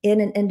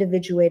in an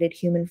individuated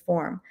human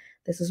form.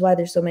 This is why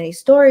there's so many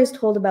stories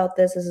told about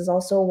this. This is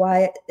also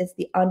why it's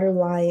the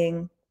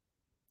underlying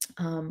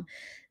um,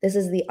 this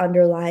is the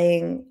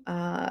underlying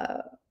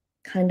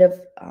kind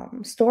of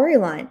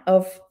storyline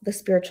of the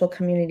spiritual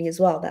community as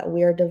well, that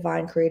we are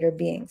divine creator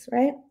beings,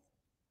 right?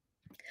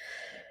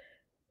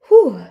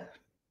 Whew.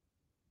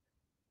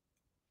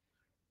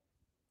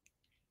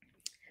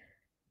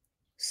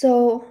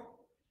 So,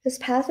 this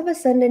path of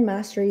ascended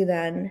mastery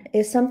then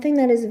is something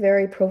that is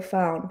very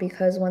profound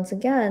because, once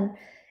again,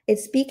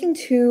 it's speaking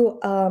to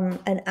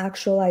an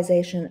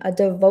actualization, a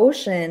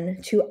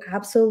devotion to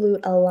absolute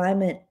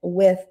alignment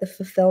with the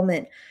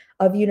fulfillment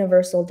of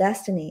universal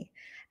destiny.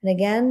 And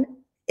again,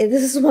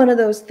 this is one of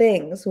those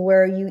things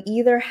where you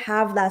either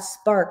have that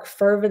spark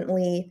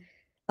fervently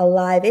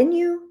alive in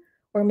you,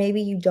 or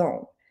maybe you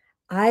don't.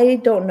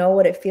 I don't know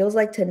what it feels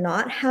like to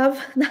not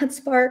have that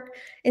spark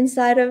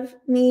inside of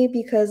me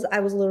because I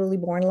was literally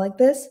born like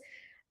this.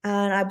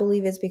 And I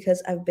believe it's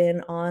because I've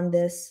been on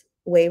this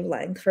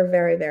wavelength for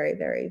very, very,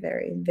 very,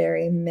 very,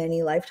 very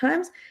many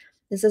lifetimes.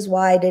 This is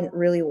why I didn't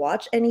really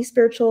watch any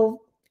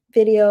spiritual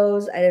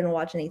videos. I didn't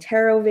watch any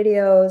tarot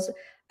videos.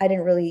 I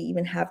didn't really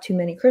even have too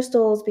many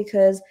crystals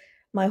because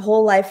my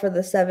whole life for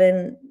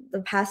the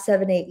past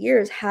 7, 8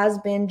 years has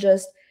been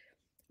just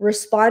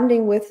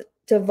responding with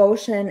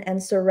devotion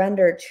and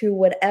surrender to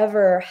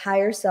whatever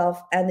higher self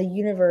and the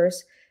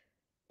universe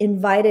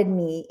invited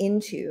me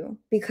into,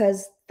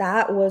 because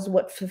that was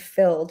what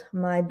fulfilled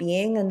my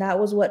being and that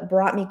was what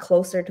brought me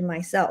closer to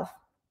myself.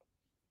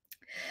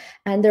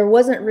 And there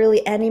wasn't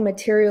really any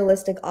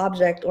materialistic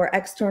object or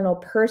external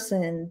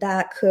person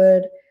that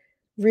could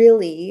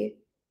really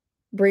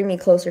bring me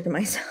closer to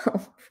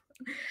myself.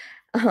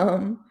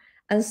 um,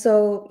 and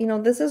so,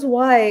 this is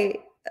why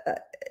uh,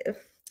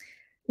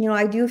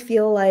 I do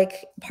feel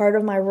like part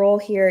of my role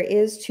here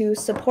is to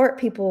support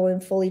people in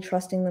fully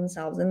trusting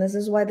themselves. And this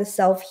is why the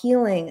self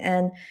healing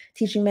and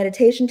teaching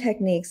meditation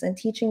techniques and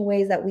teaching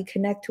ways that we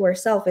connect to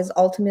ourselves is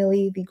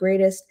ultimately the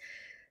greatest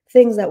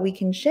things that we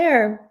can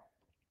share.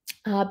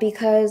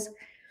 Because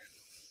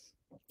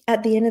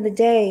at the end of the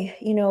day,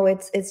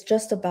 it's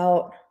just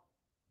about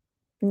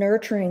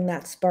nurturing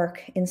that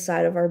spark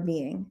inside of our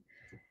being.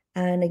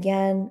 And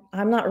again,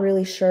 I'm not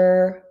really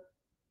sure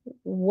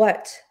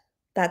what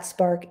that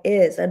spark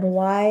is and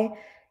why,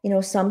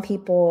 some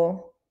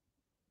people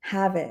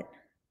have it,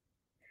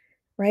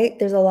 right?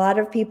 There's a lot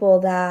of people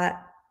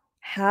that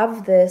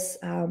have this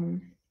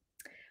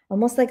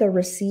almost like a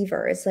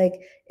receiver. It's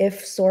like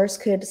if source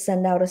could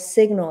send out a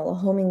signal, a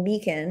homing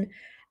beacon,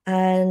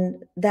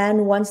 and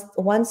then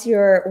once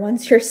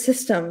your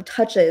system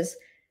touches,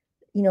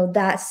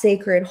 that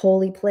sacred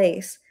holy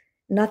place,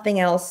 nothing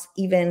else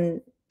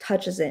even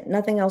touches it.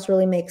 Nothing else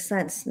really makes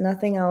sense.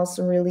 Nothing else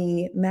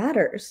really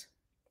matters.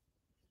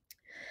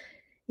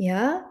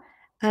 Yeah.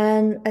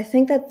 And I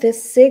think that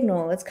this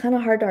signal, it's kind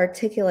of hard to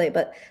articulate,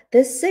 but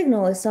this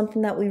signal is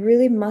something that we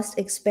really must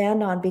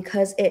expand on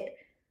because it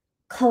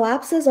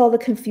collapses all the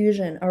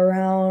confusion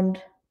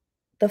around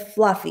the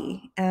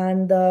fluffy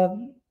and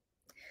the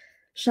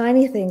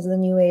shiny things in the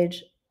new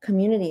age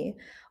community,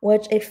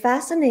 which it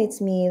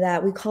fascinates me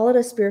that we call it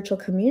a spiritual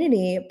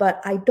community,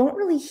 but I don't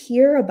really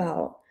hear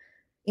about,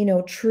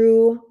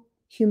 true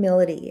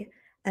humility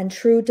and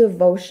true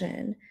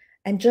devotion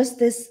and just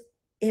this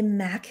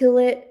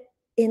immaculate,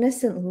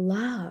 innocent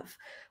love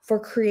for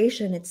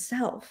creation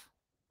itself,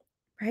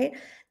 right?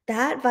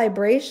 That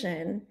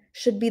vibration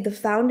should be the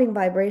founding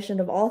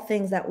vibration of all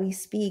things that we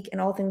speak and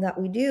all things that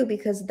we do,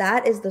 because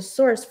that is the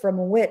source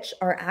from which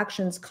our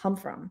actions come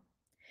from.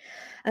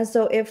 And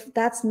so, if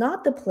that's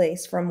not the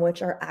place from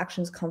which our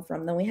actions come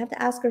from, then we have to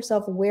ask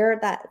ourselves where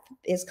that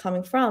is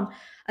coming from.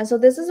 And so,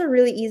 this is a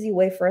really easy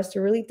way for us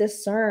to really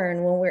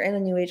discern when we're in a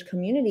new age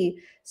community.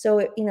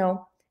 So,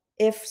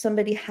 if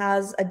somebody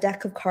has a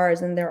deck of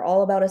cards and they're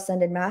all about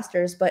ascended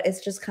masters, but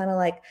it's just kind of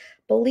like,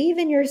 believe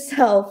in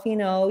yourself,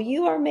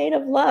 you are made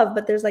of love,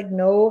 but there's like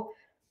no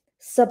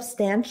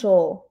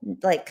substantial,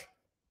 like,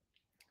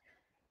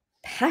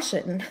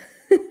 passion.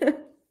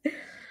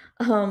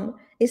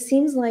 It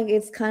seems like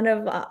it's kind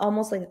of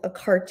almost like a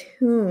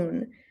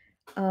cartoon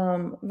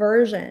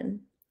version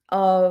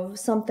of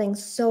something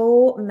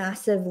so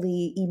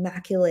massively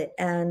immaculate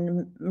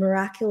and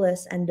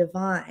miraculous and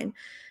divine,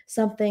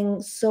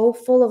 something so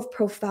full of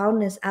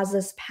profoundness as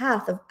this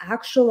path of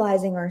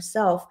actualizing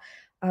ourselves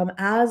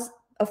as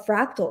a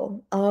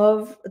fractal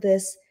of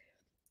this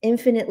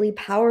infinitely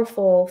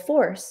powerful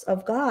force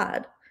of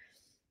God.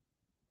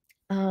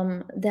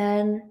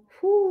 Then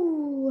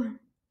whew,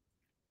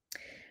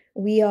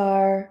 we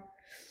are,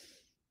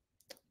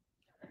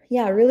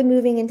 yeah, really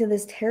moving into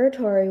this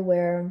territory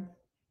where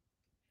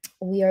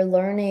we are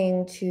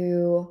learning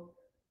to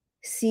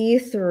see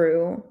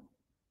through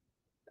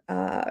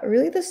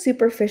really the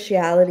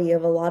superficiality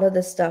of a lot of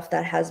the stuff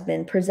that has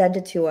been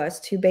presented to us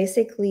to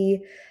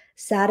basically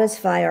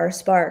satisfy our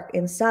spark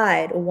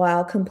inside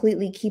while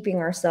completely keeping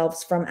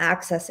ourselves from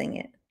accessing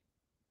it.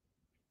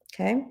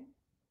 Okay.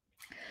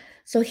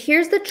 So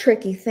here's the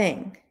tricky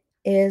thing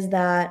is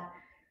that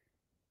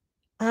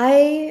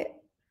I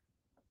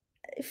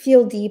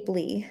feel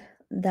deeply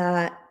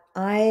that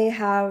I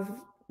have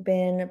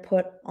been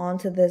put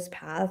onto this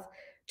path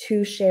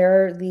to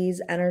share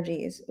these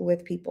energies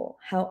with people.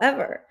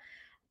 However,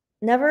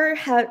 never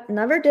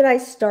did I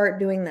start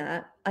doing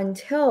that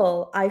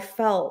until I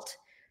felt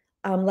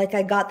like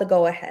I got the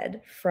go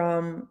ahead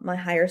from my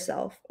higher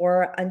self,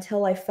 or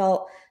until I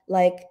felt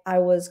like I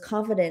was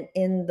confident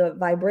in the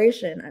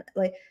vibration,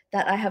 like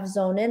that I have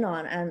zoned in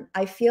on. And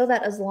I feel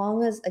that as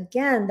long as,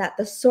 again, that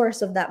the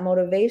source of that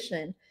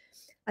motivation,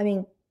 I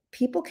mean,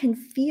 people can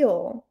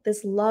feel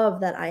this love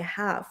that I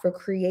have for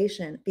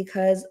creation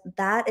because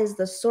that is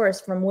the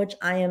source from which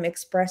I am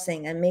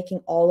expressing and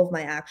making all of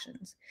my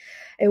actions.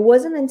 It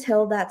wasn't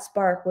until that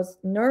spark was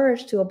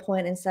nourished to a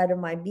point inside of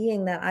my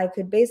being that I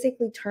could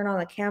basically turn on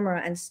the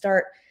camera and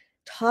start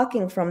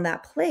talking from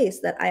that place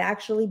that I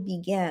actually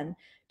began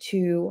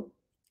to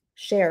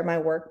share my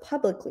work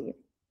publicly.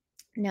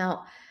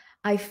 Now,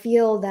 I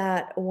feel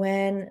that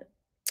when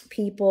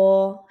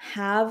people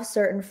have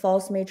certain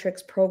false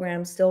matrix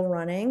programs still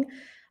running,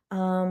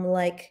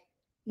 like,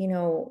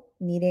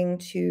 needing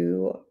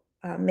to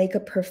make a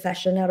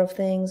profession out of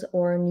things,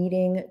 or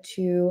needing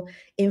to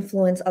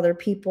influence other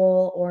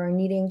people, or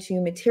needing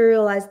to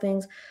materialize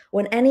things,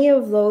 when any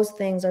of those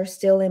things are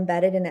still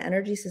embedded in the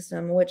energy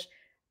system, which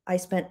I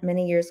spent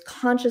many years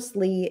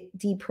consciously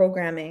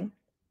deprogramming,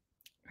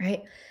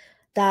 right?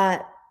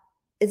 That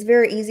it's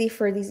very easy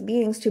for these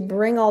beings to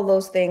bring all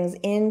those things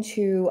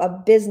into a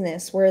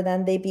business where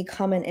then they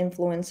become an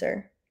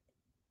influencer.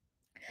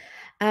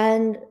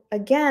 And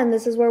again,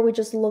 this is where we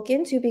just look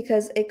into,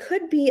 because it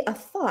could be a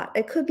thought,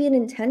 it could be an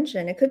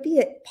intention, it could be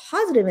a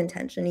positive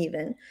intention,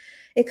 even.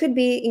 It could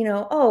be,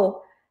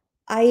 oh,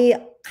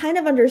 I kind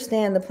of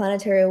understand the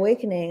planetary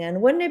awakening,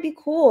 and wouldn't it be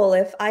cool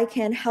if I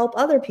can help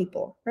other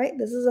people, right?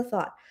 This is a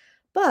thought.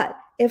 But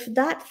if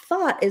that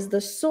thought is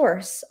the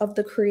source of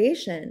the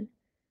creation,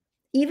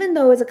 even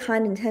though it's a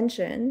kind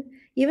intention,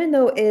 even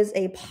though it is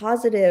a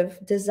positive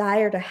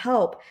desire to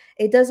help,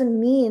 it doesn't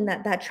mean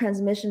that that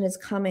transmission is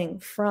coming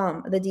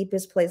from the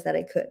deepest place that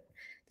it could.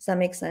 Does that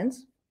make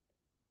sense?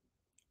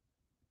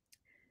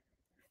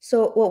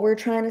 So what we're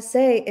trying to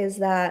say is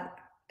that,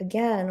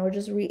 again, or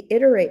just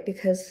reiterate,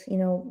 because,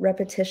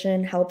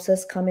 repetition helps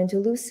us come into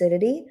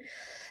lucidity,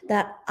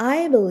 that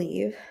I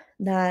believe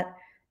that,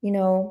 you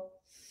know,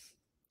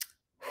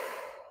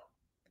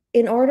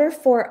 in order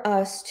for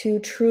us to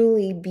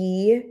truly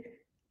be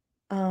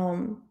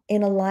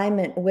in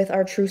alignment with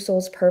our true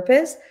soul's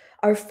purpose,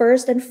 our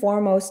first and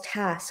foremost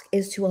task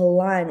is to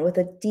align with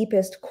the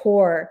deepest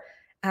core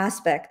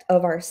aspect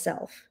of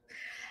ourself.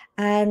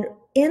 And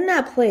in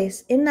that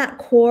place, in that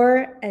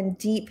core and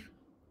deep,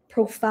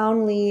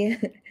 profoundly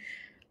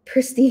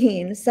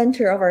pristine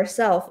center of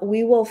ourself,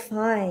 we will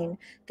find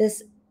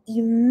this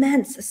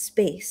immense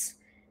space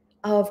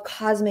of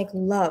cosmic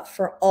love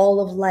for all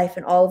of life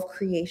and all of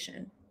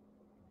creation.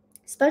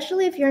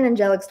 Especially if you're an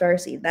angelic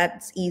starseed,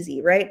 that's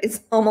easy, right?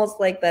 It's almost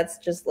like that's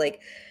just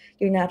like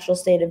your natural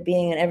state of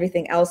being, and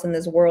everything else in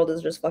this world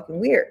is just fucking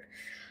weird.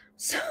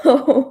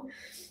 So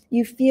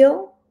you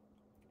feel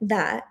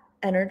that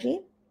energy.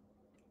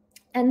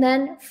 And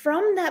then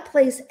from that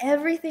place,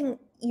 everything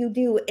you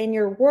do in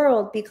your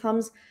world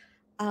becomes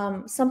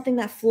something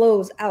that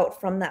flows out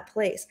from that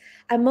place.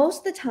 And most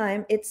of the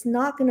time, it's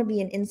not going to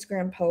be an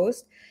Instagram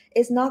post.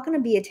 It's not going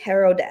to be a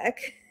tarot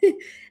deck.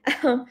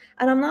 And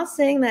I'm not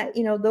saying that,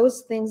 you know,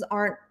 those things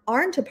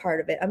aren't a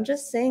part of it. I'm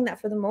just saying that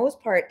for the most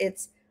part,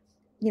 it's,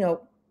 you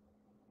know,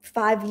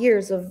 5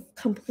 years of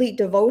complete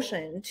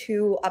devotion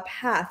to a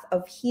path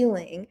of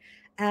healing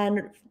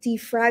and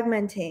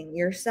defragmenting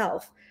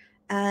yourself.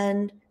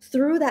 And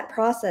through that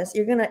process,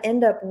 you're going to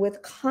end up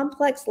with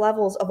complex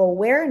levels of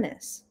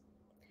awareness.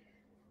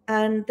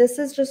 And this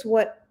is just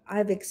what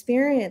I've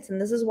experienced. And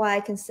this is why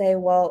I can say,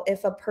 well,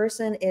 if a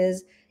person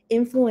is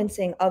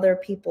influencing other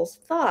people's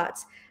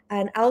thoughts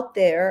and out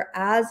there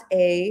as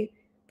a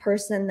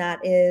person that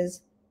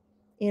is,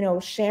 you know,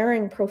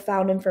 sharing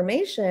profound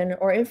information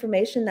or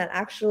information that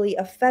actually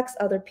affects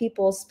other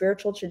people's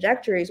spiritual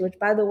trajectories, which,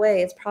 by the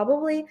way, it's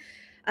probably,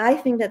 I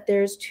think that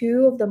there's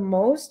two of the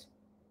most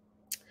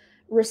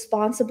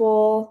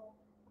responsible,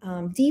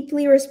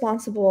 deeply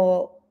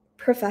responsible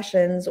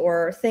professions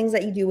or things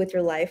that you do with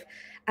your life.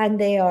 And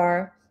they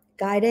are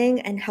guiding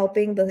and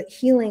helping the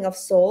healing of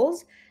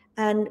souls,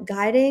 and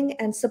guiding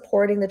and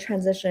supporting the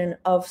transition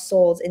of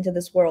souls into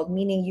this world,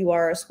 meaning you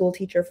are a school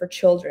teacher for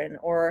children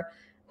or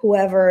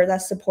whoever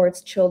that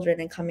supports children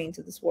in coming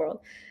into this world.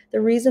 The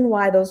reason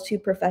why those two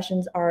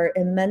professions are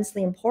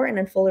immensely important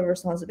and full of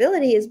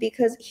responsibility is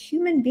because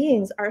human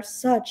beings are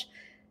such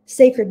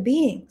sacred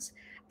beings.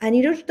 And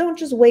you don't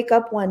just wake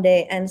up one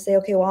day and say,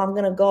 okay, well, I'm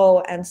going to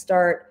go and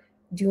start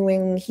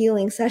doing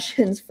healing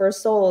sessions for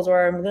souls,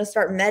 or I'm going to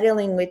start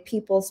meddling with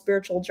people's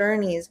spiritual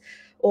journeys,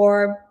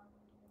 or,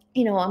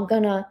 you know, I'm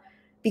going to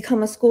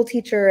become a school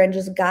teacher and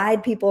just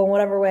guide people in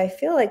whatever way I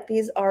feel like.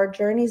 These are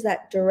journeys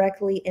that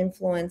directly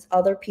influence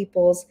other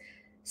people's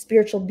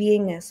spiritual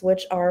beingness,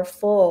 which are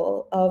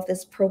full of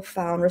this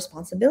profound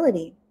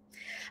responsibility.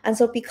 And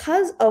so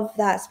because of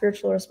that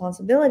spiritual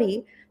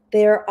responsibility,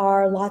 there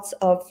are lots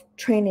of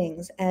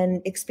trainings and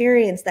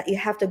experience that you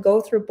have to go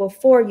through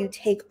before you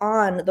take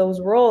on those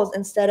roles,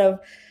 instead of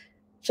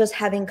just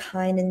having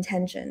kind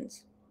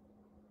intentions,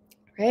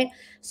 right?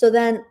 So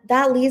then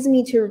that leads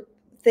me to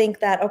think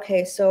that,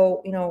 okay,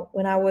 so, you know,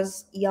 when I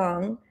was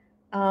young,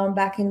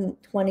 back in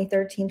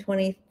 2013,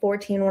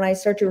 2014, when I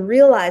started to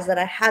realize that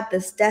I had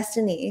this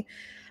destiny,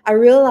 I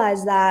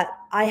realized that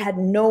I had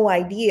no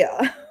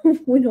idea,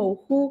 you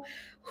know, who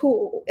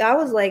I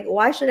was like,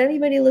 why should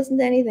anybody listen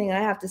to anything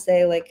I have to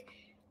say? Like,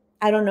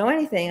 I don't know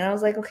anything. And I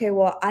was like, okay,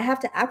 well, I have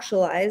to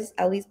actualize,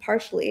 at least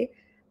partially,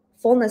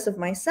 fullness of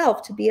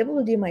myself to be able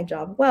to do my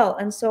job well.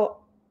 And so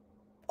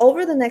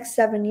over the next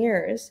 7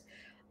 years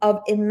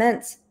of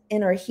immense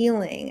inner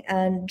healing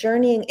and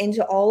journeying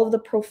into all of the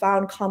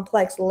profound,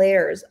 complex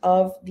layers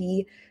of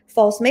the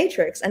false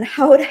matrix and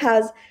how it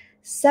has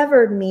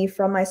severed me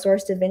from my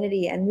source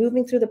divinity, and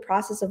moving through the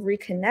process of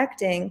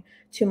reconnecting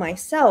to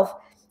myself,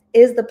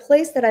 is the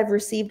place that I've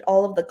received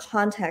all of the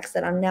context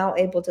that I'm now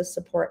able to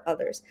support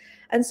others.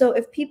 And so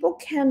if people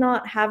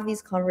cannot have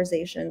these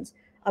conversations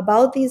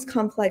about these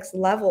complex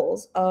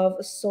levels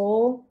of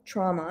soul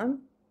trauma,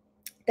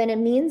 then it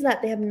means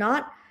that they have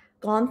not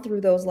gone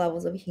through those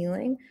levels of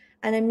healing.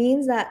 And it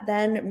means that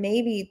then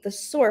maybe the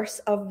source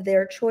of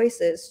their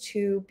choices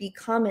to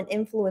become an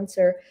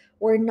influencer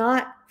were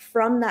not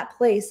from that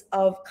place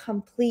of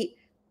complete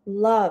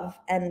love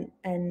and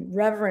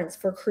reverence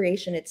for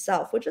creation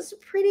itself, which is a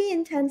pretty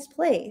intense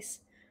place,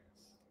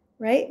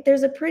 right?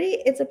 It's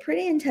a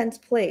pretty intense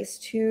place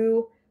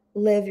to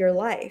live your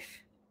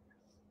life.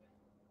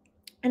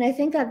 And I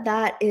think that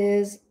that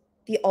is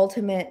the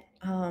ultimate,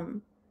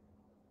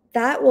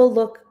 that will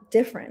look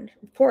different,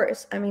 of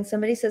course. I mean,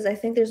 somebody says, I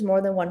think there's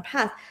more than one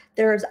path.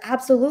 There's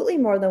absolutely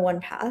more than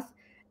one path.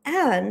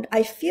 And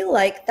I feel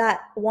like that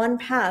one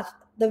path,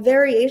 the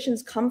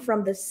variations come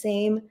from the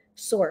same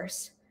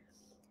source,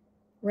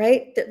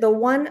 right? The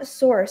one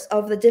source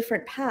of the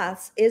different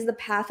paths is the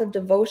path of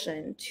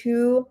devotion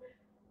to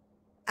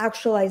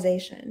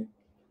actualization,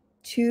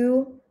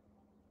 to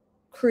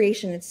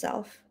creation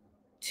itself,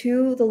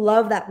 to the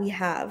love that we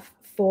have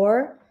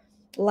for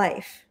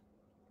life,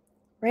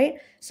 right?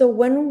 So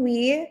when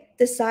we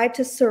decide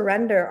to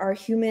surrender our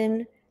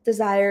human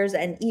desires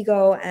and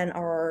ego and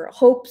our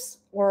hopes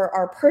or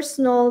our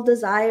personal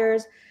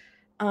desires,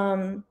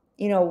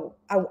 you know,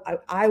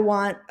 I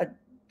want a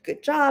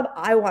good job,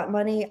 I want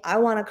money, I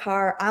want a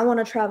car, I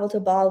want to travel to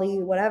Bali,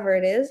 whatever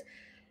it is.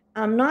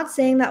 I'm not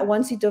saying that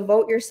once you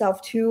devote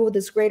yourself to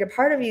this greater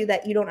part of you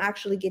that you don't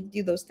actually get to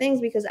do those things,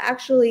 because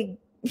actually,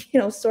 you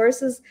know,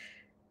 sources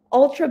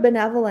ultra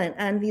benevolent,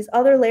 and these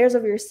other layers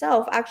of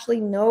yourself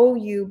actually know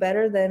you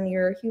better than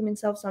your human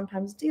self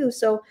sometimes do.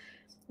 So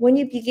when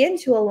you begin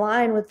to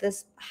align with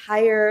this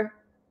higher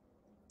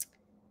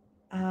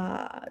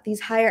these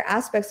higher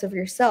aspects of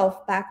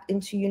yourself back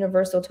into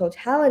universal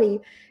totality,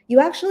 you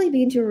actually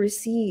begin to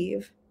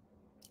receive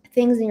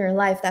things in your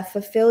life that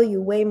fulfill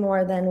you way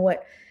more than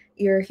what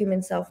your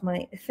human self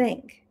might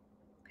think.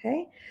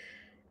 Okay.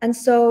 And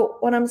so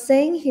what I'm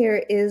saying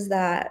here is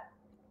that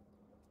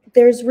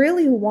there's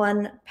really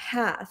one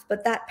path,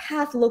 but that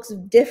path looks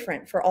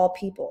different for all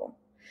people.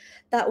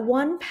 That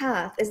one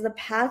path is the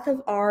path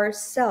of our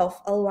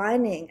self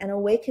aligning and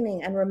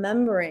awakening and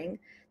remembering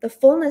the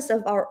fullness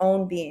of our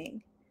own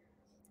being,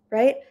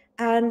 right?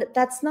 And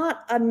that's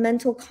not a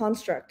mental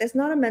construct. It's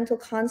not a mental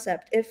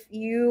concept. If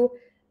you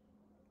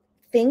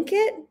think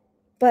it,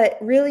 but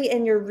really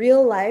in your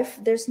real life,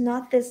 there's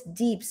not this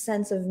deep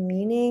sense of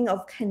meaning,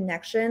 of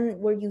connection,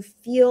 where you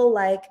feel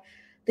like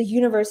the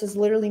universe is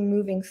literally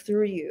moving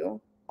through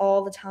you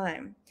all the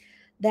time,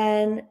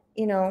 then,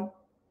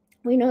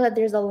 we know that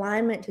there's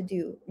alignment to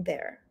do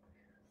there.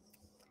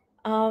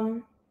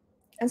 And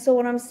so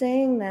what I'm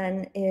saying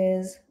then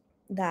is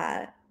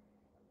that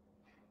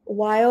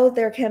while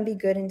there can be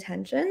good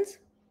intentions,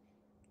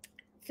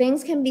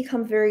 things can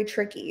become very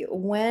tricky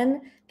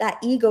when that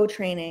ego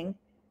training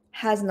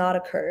has not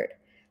occurred.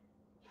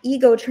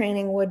 Ego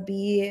training would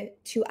be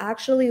to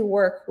actually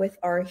work with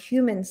our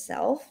human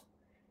self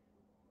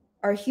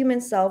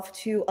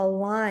to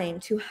align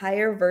to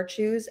higher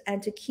virtues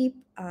and to keep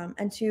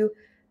and to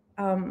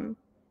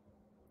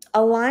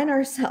align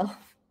ourselves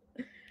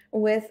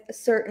with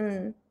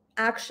certain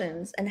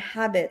actions and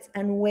habits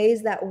and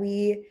ways that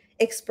we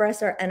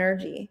express our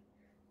energy,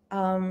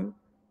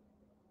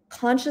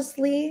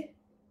 consciously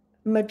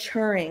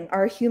maturing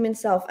our human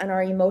self and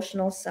our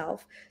emotional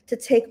self to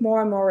take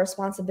more and more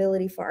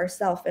responsibility for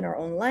ourselves in our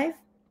own life,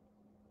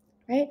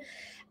 right?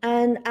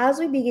 And as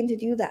we begin to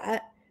do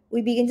that,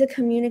 we begin to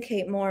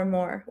communicate more and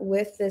more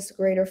with this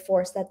greater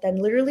force that then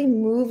literally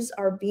moves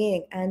our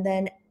being. And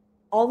then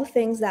all the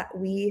things that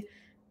we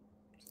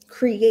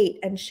create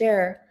and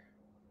share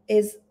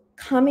is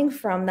coming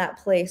from that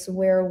place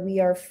where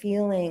we are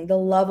feeling the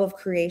love of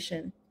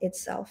creation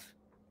itself,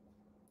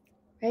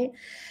 right?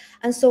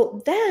 And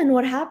so then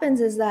what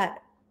happens is that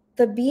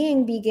the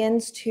being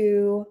begins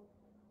to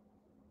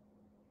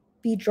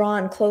be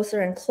drawn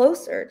closer and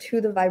closer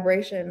to the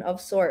vibration of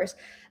source.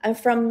 And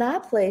from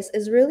that place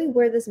is really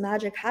where this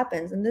magic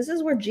happens. And this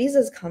is where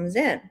Jesus comes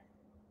in,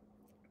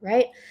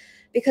 right?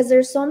 Because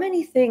there's so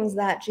many things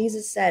that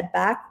Jesus said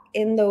back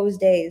in those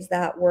days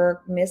that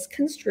were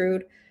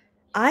misconstrued.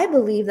 I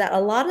believe that a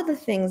lot of the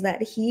things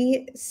that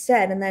he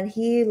said and that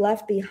he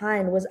left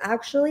behind was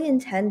actually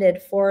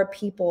intended for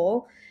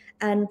people,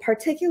 and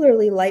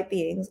particularly light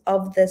beings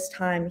of this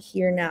time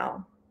here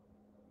now,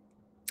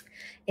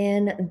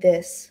 in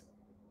this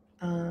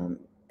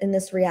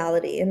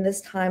reality, in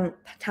this time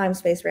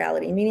space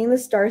reality, meaning the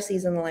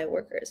starseeds and the light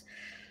workers.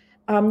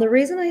 The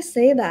reason I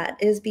say that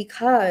is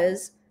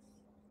because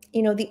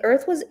the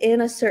earth was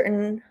in a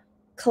certain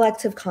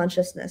collective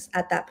consciousness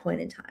at that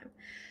point in time.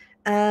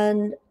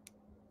 And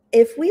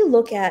if we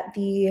look at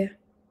the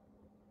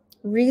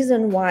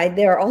reason why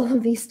there are all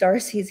of these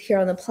starseeds here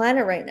on the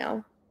planet right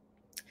now,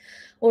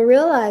 we'll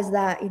realize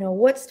that,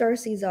 what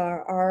starseeds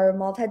are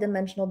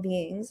multidimensional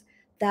beings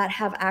that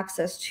have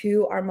access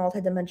to our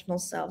multidimensional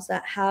selves,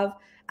 that have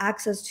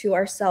access to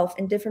ourself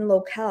in different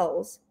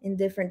locales, in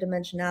different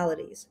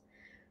dimensionalities,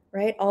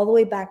 right? All the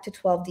way back to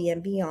 12D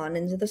and beyond,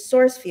 into the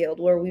source field,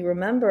 where we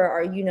remember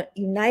our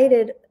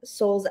united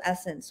soul's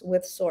essence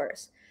with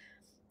source.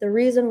 The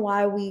reason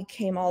why we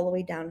came all the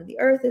way down to the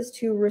earth is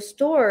to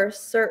restore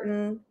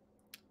certain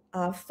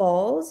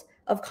falls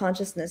of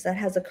consciousness that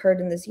has occurred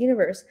in this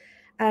universe.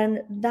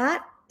 And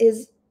that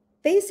is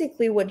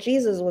basically what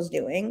Jesus was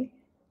doing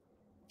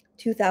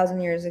 2,000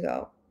 years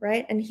ago,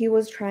 right? And he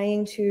was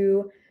trying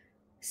to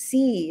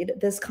seed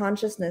this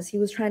consciousness. He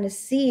was trying to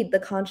seed the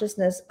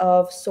consciousness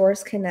of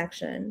source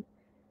connection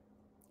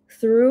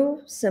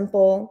through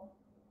simple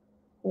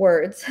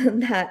words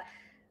that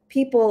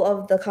people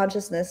of the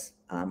consciousness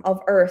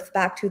of Earth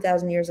back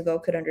 2,000 years ago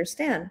could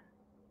understand.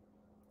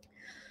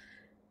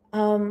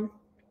 And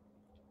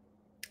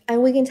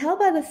we can tell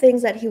by the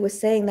things that he was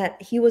saying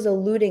that he was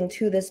alluding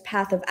to this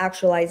path of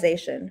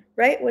actualization,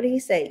 right? What did he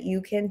say?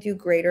 You can do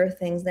greater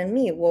things than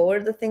me. What were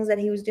the things that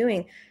he was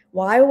doing?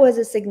 Why was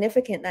it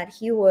significant that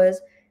he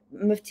was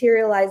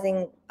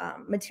materializing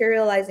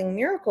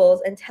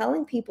miracles and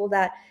telling people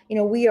that,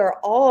 we are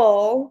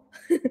all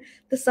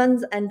the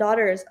sons and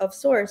daughters of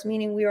source,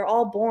 meaning we are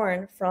all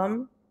born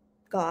from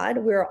God.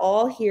 We're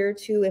all here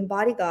to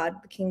embody God,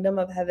 the kingdom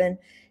of heaven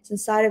is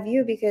inside of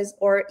you,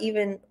 or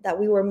even that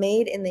we were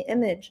made in the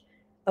image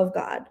of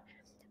God.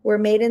 We're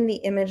made in the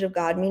image of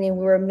God, meaning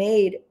we were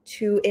made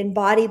to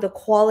embody the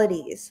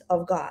qualities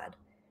of God,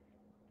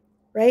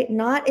 right?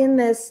 Not in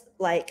this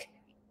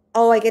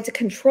I get to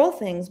control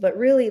things, but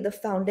really the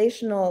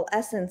foundational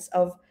essence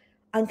of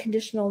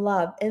unconditional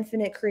love,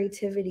 infinite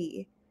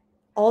creativity,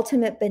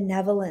 ultimate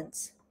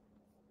benevolence.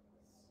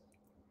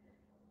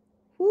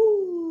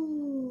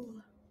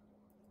 Woo.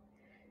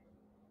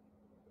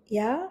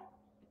 Yeah.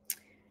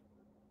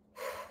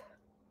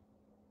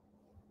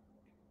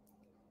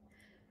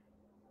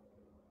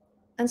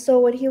 And so,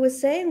 what he was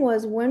saying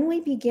was when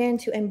we begin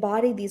to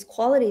embody these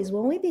qualities,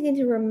 when we begin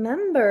to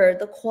remember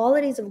the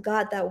qualities of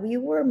God that we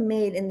were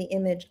made in the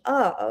image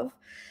of,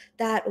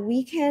 that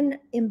we can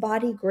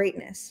embody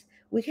greatness.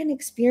 We can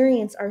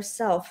experience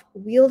ourself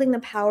wielding the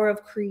power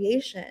of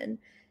creation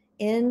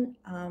in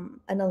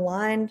an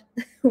aligned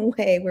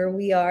way where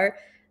we are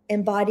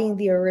embodying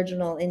the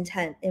original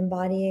intent,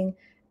 embodying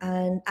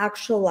and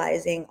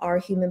actualizing our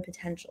human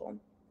potential,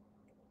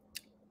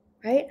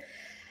 right?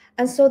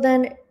 And so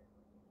then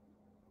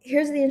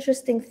here's the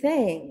interesting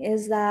thing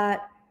is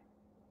that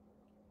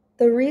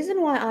the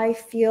reason why I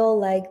feel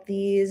like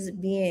these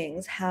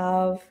beings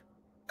have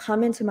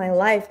come into my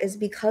life is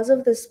because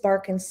of the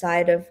spark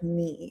inside of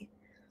me,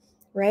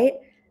 right?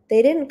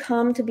 They didn't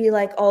come to be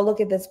like, oh,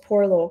 look at this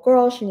poor little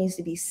girl. She needs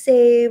to be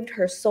saved.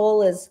 Her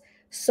soul is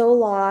so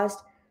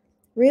lost.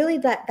 Really,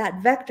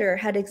 that vector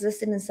had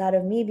existed inside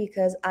of me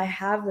because I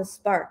have the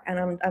spark.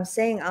 And I'm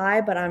saying I,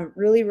 but I'm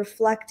really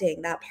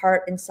reflecting that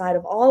part inside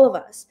of all of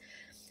us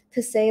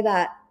to say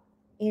that,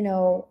 you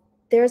know,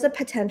 there's a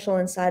potential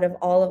inside of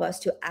all of us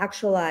to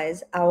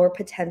actualize our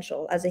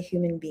potential as a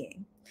human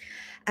being.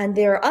 And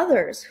there are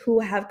others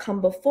who have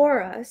come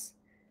before us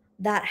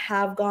that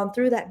have gone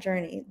through that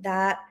journey,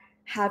 that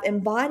have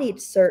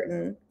embodied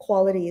certain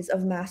qualities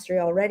of mastery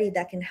already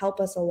that can help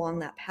us along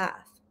that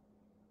path.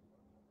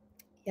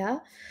 Yeah.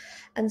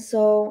 And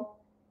so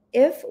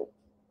if,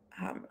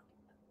 um,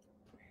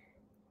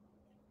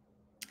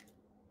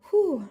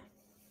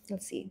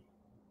 let's see.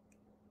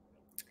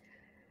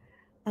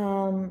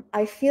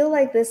 I feel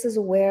like this is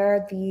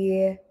where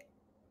the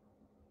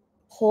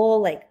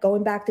whole like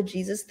going back to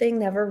Jesus thing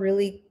never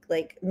really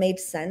like made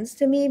sense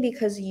to me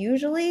because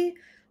usually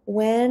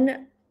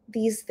when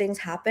these things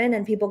happen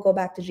and people go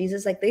back to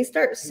Jesus, like they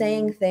start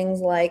saying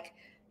things like,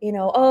 you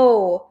know,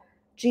 oh,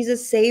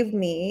 Jesus saved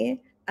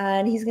me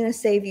and he's going to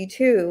save you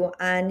too.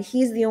 And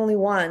he's the only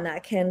one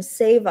that can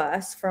save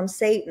us from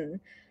Satan.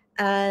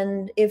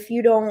 And if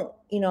you don't,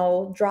 you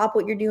know, drop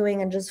what you're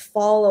doing and just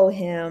follow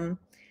him,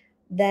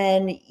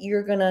 then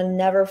you're going to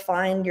never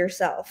find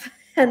yourself.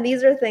 And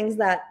these are things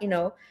that, you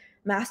know,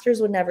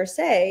 masters would never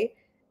say,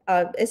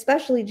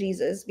 especially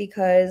Jesus,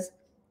 because,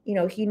 you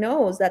know, he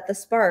knows that the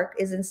spark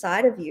is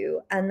inside of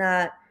you and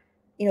that,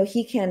 you know,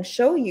 he can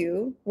show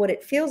you what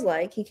it feels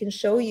like. He can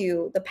show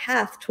you the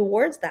path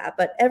towards that.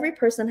 But every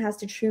person has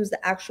to choose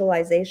the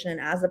actualization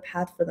as a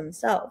path for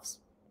themselves.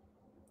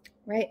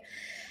 Right.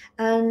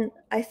 And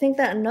I think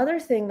that another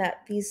thing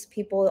that these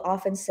people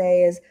often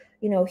say is,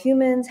 you know,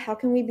 humans, how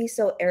can we be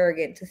so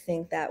arrogant to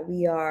think that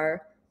we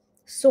are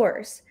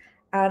source?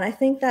 And I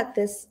think that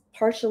this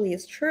partially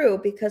is true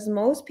because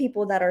most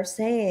people that are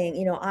saying,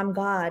 you know, I'm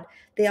God,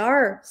 they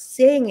are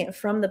saying it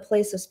from the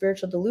place of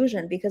spiritual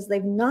delusion because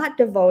they've not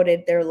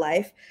devoted their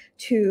life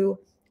to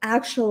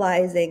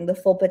actualizing the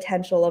full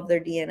potential of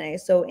their DNA.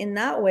 So in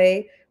that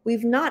way,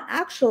 we've not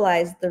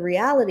actualized the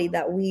reality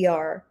that we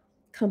are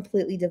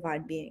completely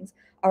divine beings.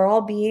 Are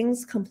all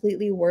beings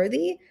completely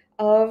worthy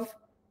of,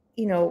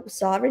 you know,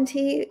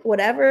 sovereignty,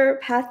 whatever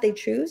path they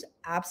choose?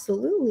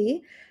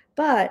 Absolutely.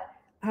 But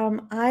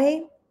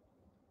I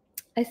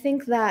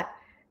think that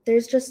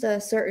there's just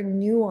a certain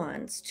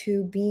nuance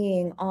to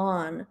being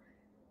on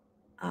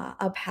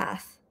a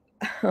path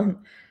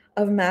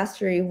of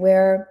mastery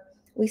where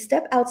we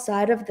step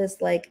outside of this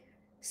like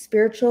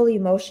spiritual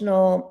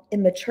emotional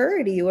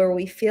immaturity where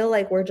we feel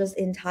like we're just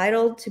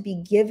entitled to be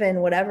given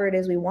whatever it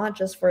is we want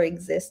just for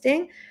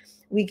existing.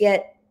 We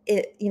get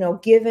it, you know,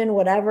 given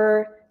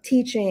whatever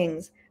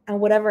teachings and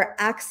whatever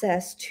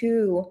access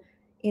to,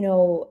 you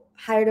know,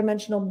 higher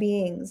dimensional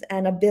beings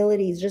and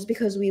abilities just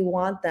because we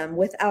want them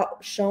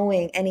without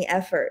showing any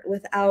effort,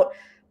 without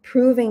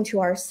proving to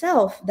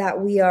ourselves that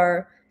we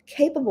are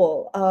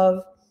capable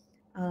of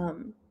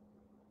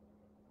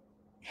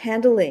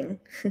handling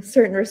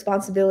certain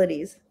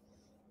responsibilities,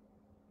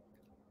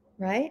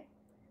 right?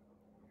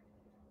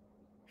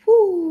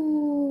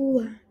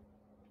 Whoo.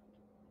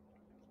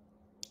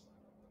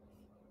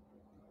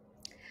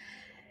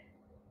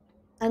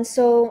 And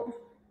so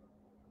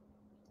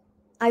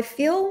I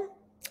feel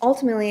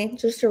ultimately,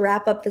 just to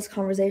wrap up this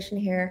conversation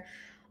here,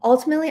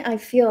 ultimately, I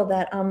feel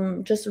that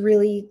I'm just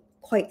really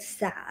quite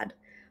sad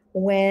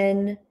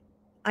when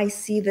I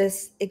see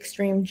this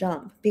extreme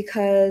jump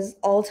because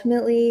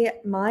ultimately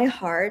my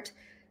heart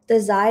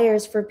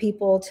desires for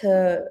people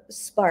to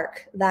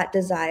spark that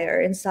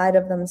desire inside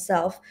of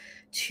themselves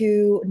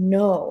to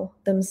know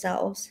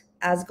themselves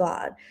as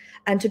God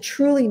and to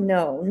truly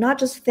know, not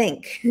just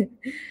think,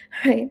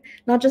 right?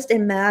 Not just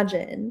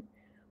imagine,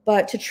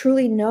 but to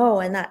truly know.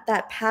 And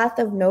that path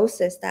of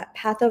gnosis, that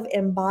path of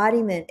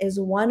embodiment is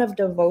one of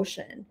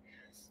devotion.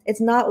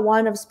 It's not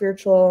one of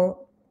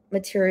spiritual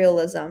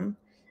materialism.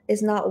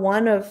 It's not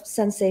one of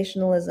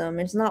sensationalism.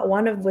 It's not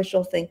one of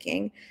wishful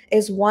thinking.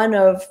 It's one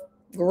of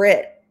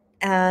grit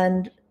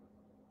and,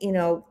 you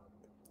know,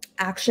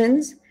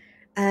 actions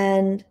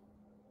and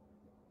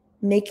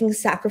making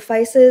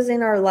sacrifices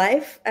in our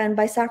life. And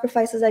by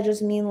sacrifices, I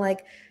just mean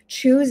like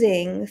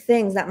choosing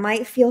things that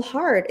might feel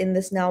hard in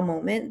this now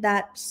moment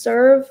that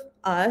serve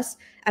us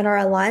and our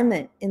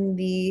alignment in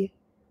the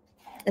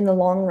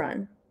long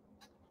run,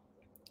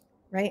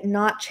 right?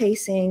 Not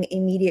chasing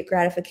immediate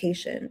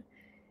gratification,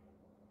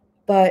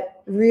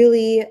 but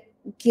really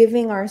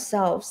giving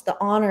ourselves the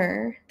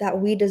honor that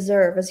we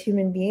deserve as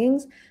human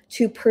beings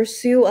to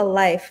pursue a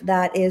life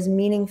that is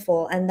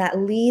meaningful and that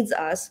leads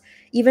us,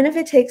 even if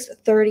it takes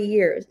 30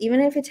 years, even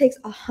if it takes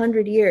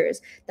 100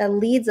 years, that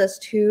leads us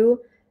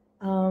to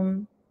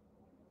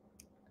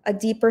a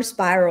deeper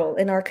spiral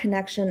in our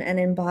connection and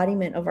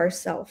embodiment of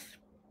ourself.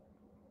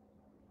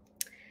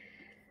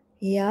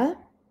 Yeah.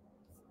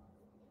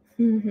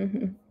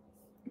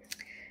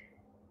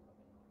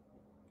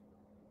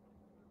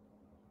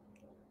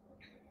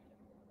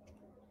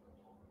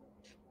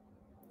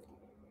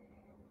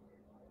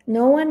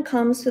 No one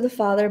comes to the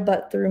Father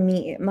but through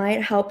me. It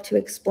might help to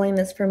explain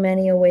this for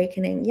many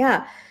awakening.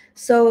 Yeah.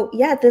 So,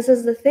 yeah, this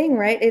is the thing,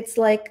 right? It's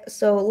like,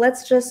 so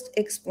let's just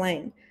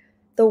explain.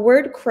 The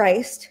word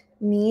Christ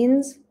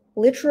means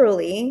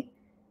literally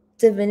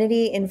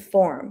divinity in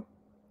form,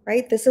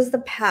 right? This is the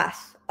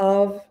path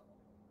of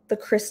the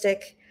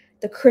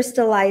the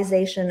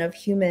crystallization of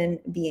human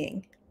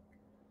being.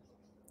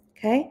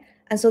 Okay?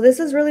 And so this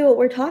is really what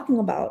we're talking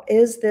about,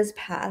 is this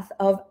path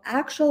of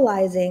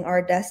actualizing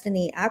our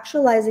destiny,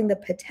 actualizing the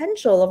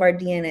potential of our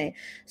DNA.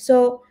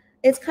 So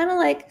it's kind of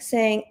like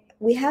saying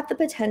we have the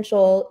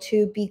potential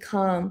to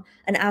become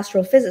an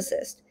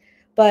astrophysicist,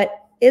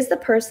 but is the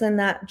person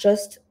that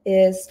just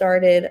is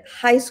started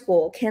high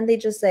school, can they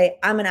just say,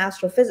 I'm an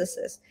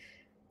astrophysicist?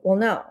 Well,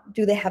 no.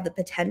 Do they have the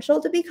potential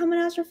to become an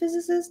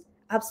astrophysicist?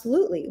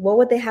 Absolutely. What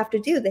would they have to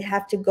do? They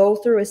have to go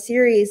through a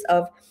series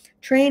of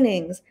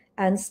trainings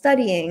and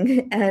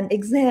studying and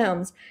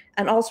exams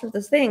and all sorts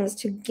of things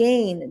to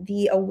gain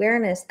the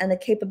awareness and the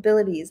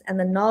capabilities and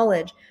the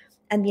knowledge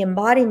and the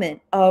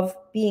embodiment of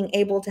being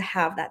able to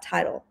have that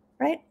title,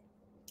 right?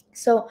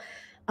 So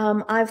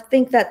I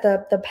think that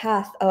the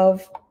path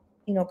of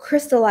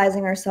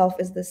crystallizing ourselves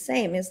is the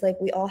same. It's like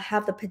we all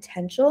have the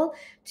potential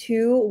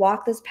to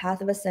walk this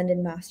path of ascended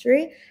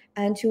mastery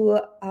and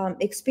to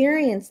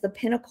experience the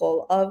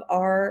pinnacle of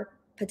our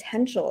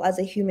potential as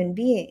a human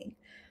being.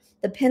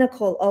 The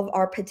pinnacle of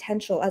our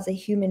potential as a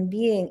human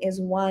being is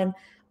one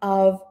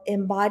of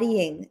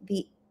embodying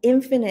the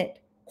infinite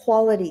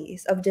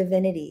qualities of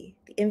divinity,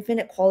 the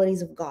infinite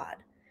qualities of God,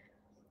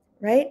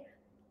 right?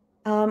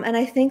 And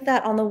I think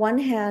that on the one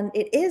hand,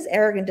 it is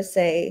arrogant to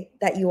say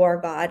that you are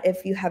God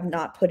if you have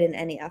not put in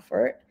any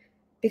effort,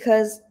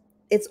 because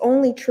it's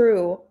only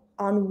true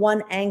on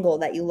one angle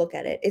that you look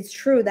at it. It's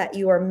true that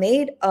you are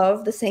made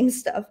of the same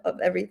stuff of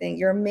everything.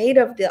 You're made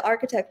of the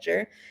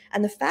architecture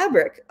and the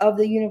fabric of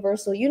the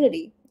universal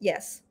unity.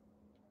 Yes.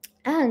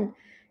 And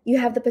you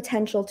have the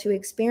potential to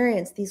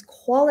experience these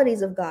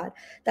qualities of God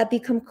that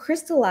become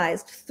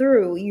crystallized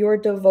through your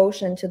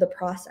devotion to the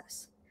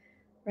process,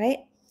 right?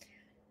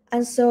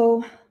 And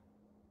so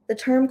the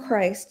term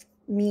Christ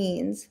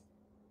means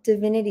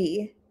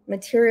divinity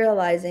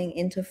materializing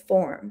into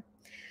form.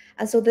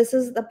 And so this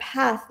is the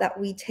path that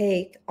we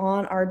take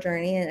on our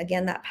journey. And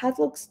again, that path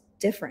looks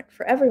different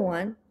for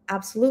everyone,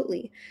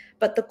 absolutely.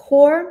 But the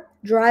core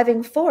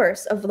driving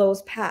force of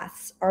those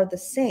paths are the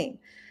same.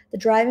 The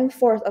driving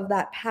force of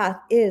that path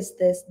is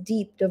this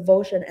deep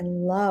devotion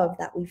and love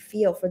that we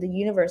feel for the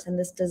universe, and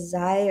this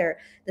desire,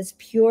 this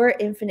pure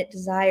infinite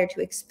desire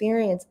to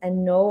experience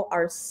and know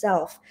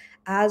ourself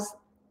as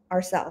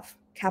ourself,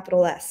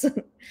 capital S.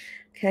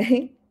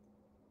 Okay?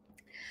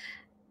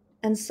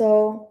 And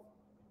so,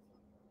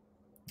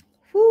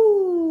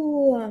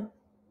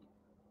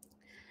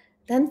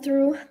 then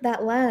through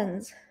that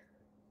lens,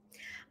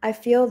 I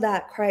feel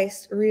that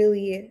Christ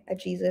really,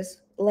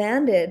 Jesus,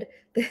 landed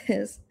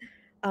this.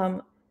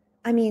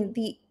 I mean,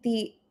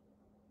 the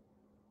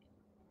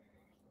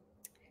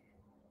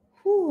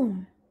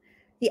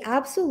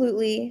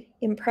absolutely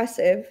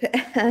impressive,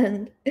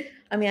 and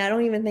I mean, I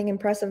don't even think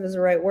impressive is the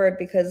right word,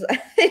 because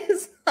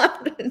it's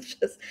not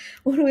just,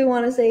 what do we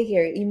want to say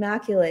here?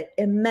 Immaculate,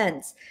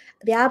 immense,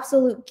 the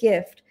absolute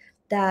gift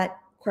that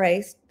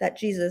Christ, that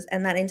Jesus,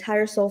 and that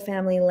entire soul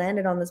family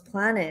landed on this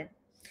planet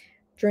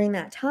during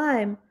that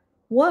time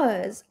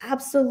was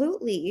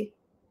absolutely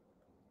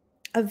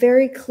a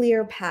very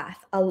clear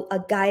path, a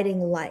guiding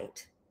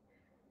light,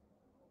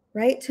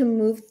 right? To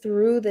move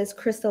through this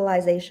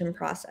crystallization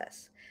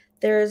process.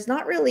 There's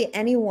not really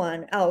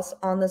anyone else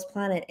on this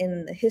planet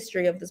in the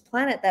history of this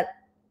planet that,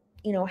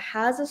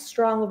 has as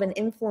strong of an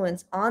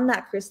influence on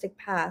that Christic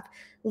path,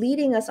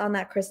 leading us on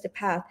that Christic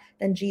path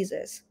than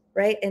Jesus,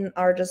 right? In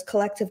our just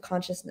collective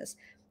consciousness.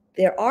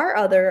 There are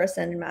other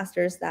ascended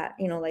masters that,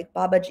 like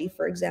Babaji,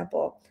 for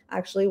example. I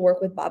actually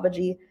work with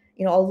Babaji,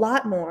 a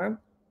lot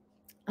more.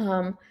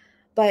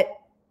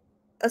 But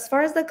as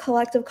far as the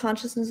collective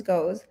consciousness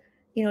goes,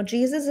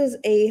 Jesus is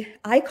a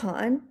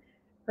icon,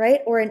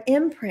 right? Or an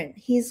imprint.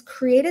 He's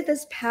created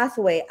this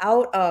pathway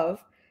out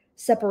of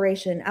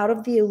separation, out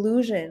of the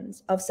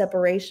illusions of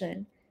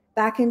separation,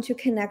 back into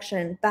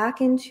connection,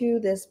 back into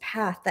this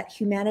path that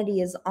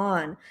humanity is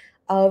on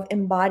of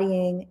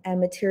embodying and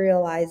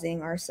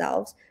materializing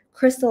ourselves,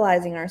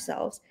 crystallizing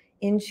ourselves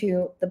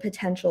into the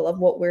potential of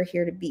what we're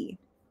here to be.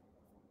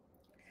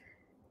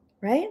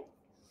 Right?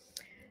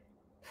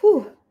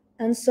 Whew.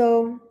 And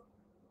so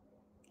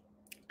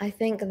I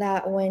think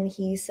that when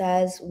he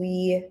says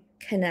we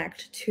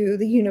connect to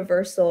the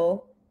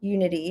universal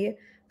unity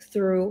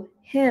through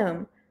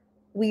him,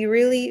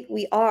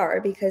 we are,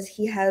 because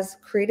he has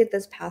created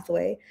this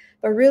pathway.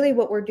 But really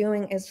what we're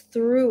doing is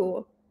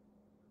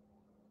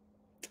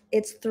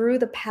it's through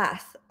the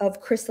path of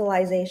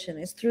crystallization.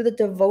 It's through the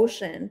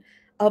devotion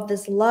of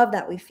this love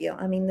that we feel.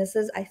 I mean, this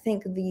is, I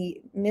think, the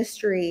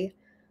mystery,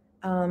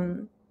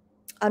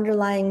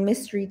 underlying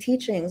mystery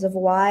teachings of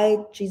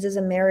why Jesus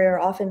and Mary are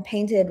often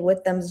painted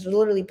with them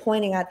literally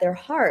pointing at their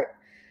heart.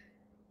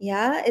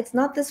 Yeah, it's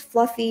not this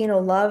fluffy,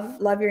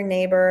 love your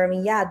neighbor. I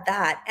mean, yeah,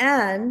 that.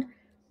 And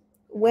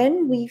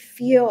when we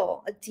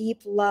feel a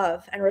deep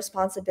love and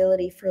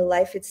responsibility for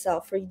life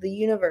itself, for the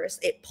universe,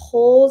 it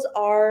pulls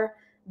our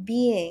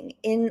being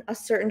in a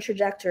certain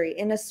trajectory,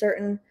 in a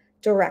certain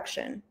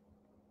direction.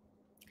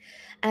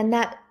 And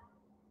that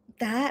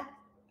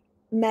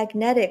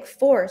magnetic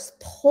force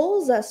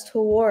pulls us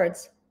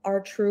towards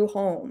our true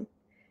home.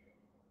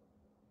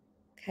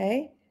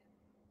 Okay?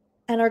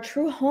 And our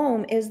true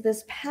home is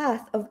this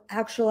path of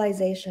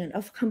actualization,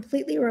 of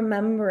completely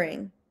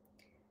remembering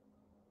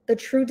the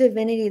true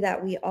divinity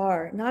that we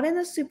are, not in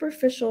a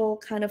superficial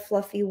kind of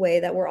fluffy way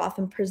that we're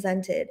often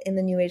presented in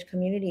the New Age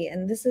community.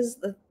 And this is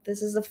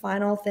the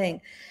final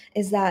thing,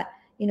 is that,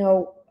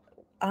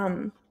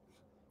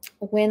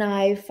 when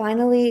I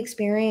finally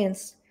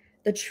experienced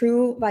the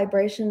true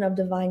vibration of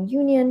divine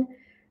union,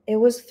 it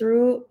was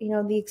through,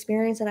 the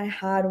experience that I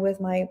had with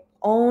my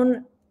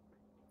own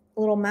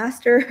little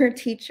master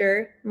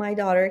teacher, my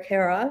daughter,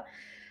 Cara,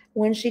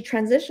 when she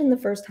transitioned the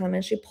first time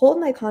and she pulled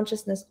my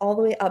consciousness all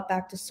the way up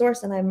back to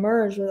source, and I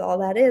merged with all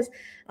that is,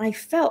 and I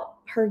felt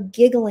her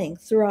giggling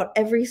throughout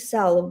every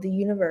cell of the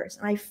universe.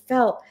 And I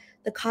felt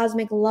the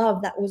cosmic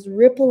love that was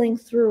rippling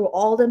through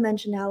all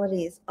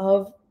dimensionalities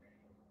of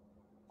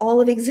all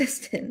of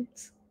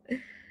existence.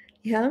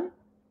 Yeah.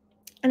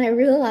 And I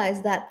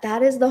realized that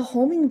that is the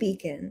homing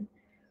beacon,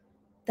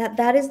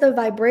 that is the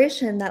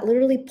vibration that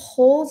literally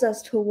pulls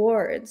us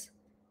towards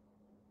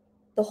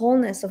the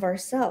wholeness of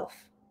ourself.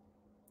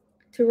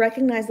 To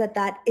recognize that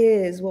that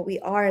is what we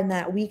are, and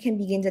that we can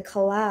begin to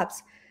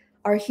collapse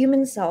our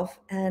human self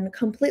and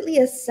completely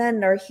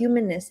ascend our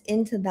humanness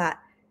into that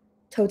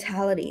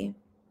totality.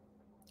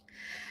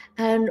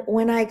 And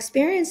when I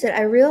experienced it,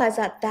 I realized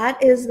that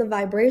that is the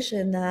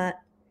vibration that,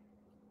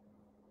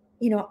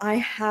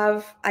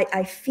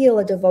 I feel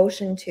a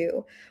devotion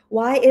to.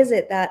 Why is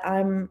it that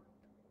I'm,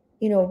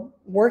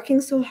 working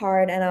so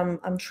hard, and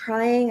I'm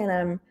trying, and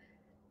I'm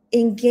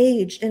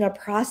engaged in a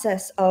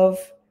process of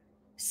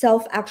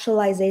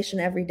self-actualization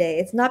every day?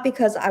 It's not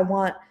because I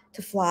want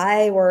to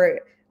fly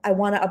or I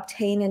want to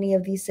obtain any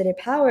of these city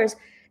powers.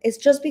 It's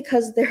just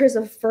because there's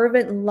a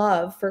fervent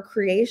love for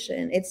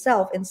creation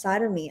itself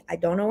inside of me. I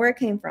don't know where it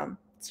came from.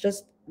 It's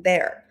just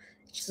there.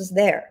 It's just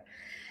there.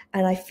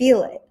 And I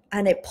feel it.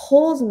 And it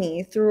pulls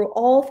me through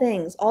all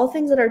things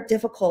that are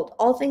difficult,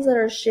 all things that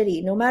are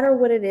shitty, no matter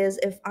what it is.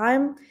 If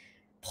I'm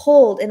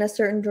pulled in a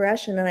certain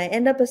direction and I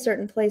end up a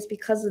certain place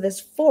because of this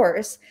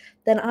force,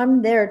 then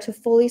I'm there to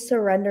fully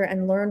surrender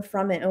and learn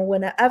from it in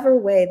whatever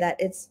way that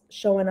it's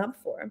showing up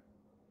for.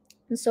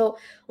 And so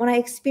when I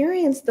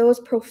experience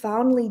those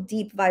profoundly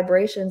deep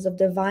vibrations of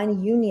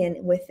divine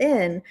union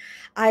within,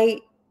 I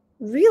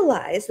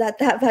realize that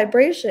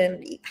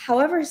vibration,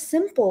 however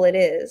simple it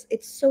is,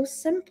 it's so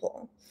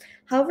simple.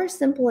 However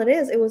simple it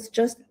is, it was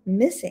just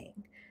missing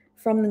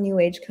from the New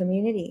Age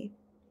community.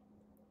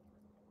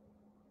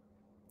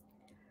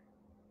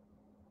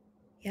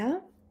 Yeah.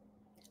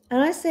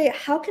 And I say,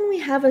 how can we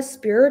have a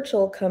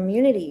spiritual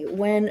community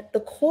when the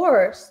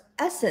core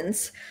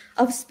essence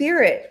of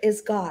spirit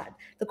is God?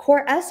 The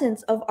core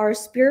essence of our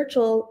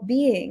spiritual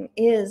being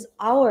is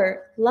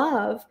our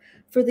love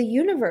for the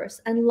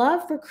universe and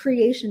love for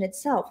creation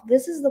itself.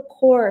 This is the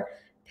core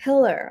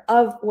pillar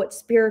of what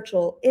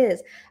spiritual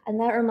is. And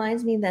that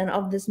reminds me then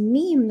of this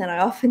meme that I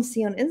often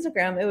see on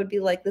Instagram. It would be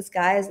like, this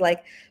guy is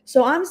like,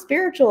 so I'm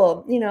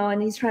spiritual,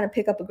 and he's trying to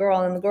pick up a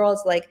girl, and the girl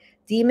is like,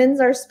 demons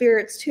are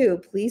spirits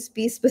too. Please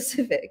be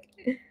specific.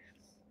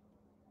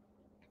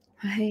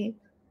 Right?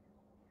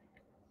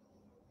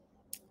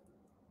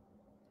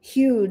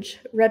 Huge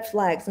red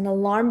flags and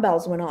alarm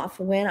bells went off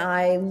when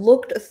I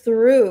looked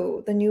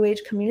through the New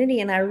Age community,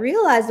 and I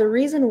realized the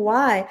reason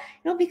why,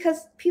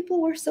 because people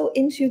were so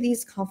into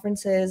these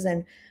conferences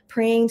and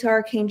praying to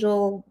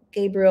Archangel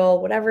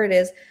Gabriel, whatever it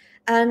is.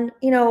 And,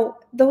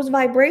 those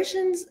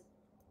vibrations,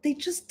 they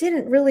just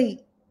didn't really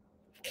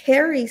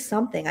carry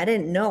something. I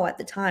didn't know at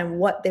the time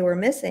what they were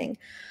missing,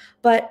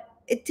 but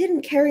it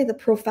didn't carry the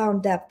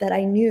profound depth that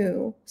I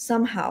knew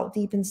somehow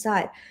deep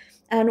inside.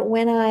 And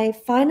when I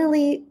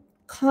finally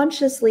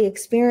consciously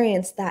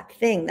experienced that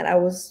thing that I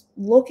was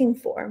looking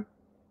for,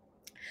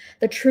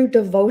 the true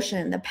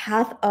devotion, the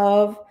path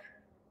of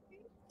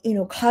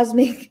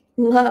cosmic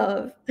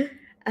love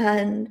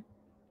and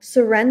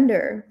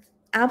surrender,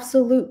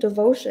 absolute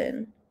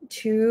devotion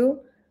to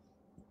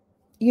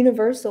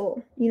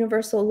universal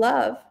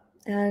love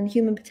and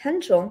human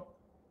potential,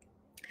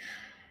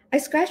 I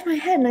scratched my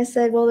head and I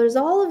said, well, there's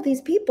all of these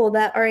people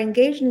that are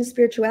engaged in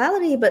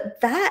spirituality, but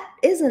that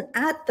isn't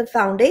at the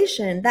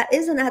foundation, that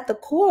isn't at the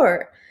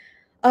core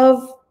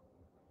of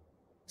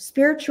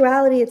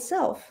spirituality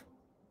itself.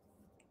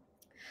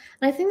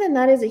 And I think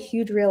that is a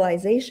huge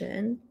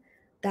realization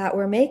that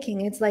we're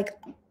making. It's like,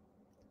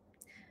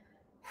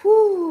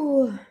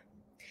 whew,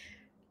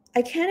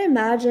 I can't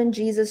imagine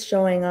Jesus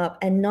showing up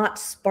and not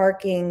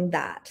sparking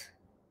that,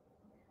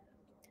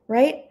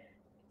 right?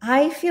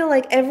 I feel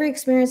like every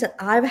experience that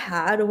I've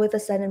had with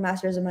Ascended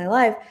Masters in my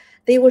life,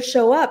 they would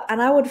show up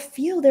and I would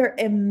feel their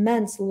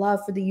immense love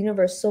for the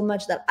universe so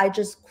much that I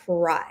just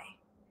cry.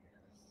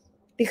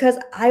 Because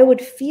I would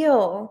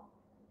feel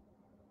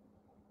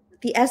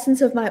the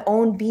essence of my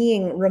own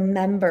being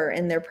remember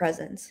in their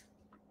presence.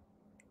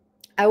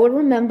 I would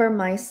remember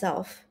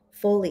myself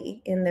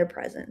fully in their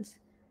presence.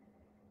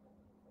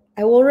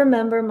 I will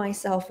remember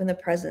myself in the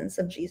presence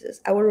of Jesus.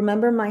 I will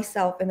remember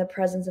myself in the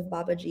presence of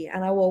Babaji,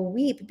 and I will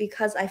weep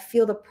because I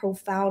feel the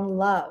profound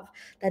love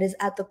that is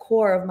at the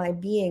core of my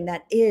being,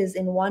 that is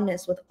in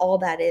oneness with all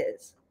that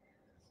is.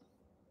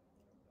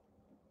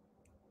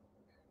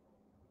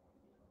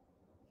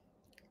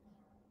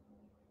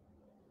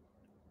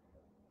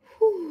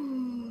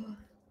 Whew.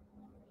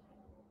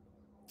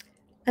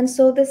 And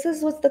so this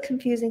is what's the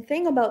confusing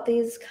thing about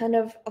these kind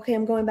of, okay,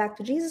 I'm going back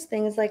to Jesus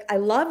thing. It's like, I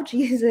love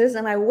Jesus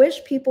and I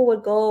wish people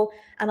would go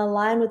and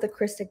align with the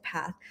Christic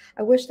path.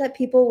 I wish that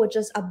people would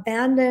just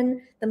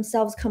abandon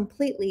themselves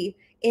completely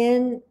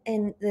in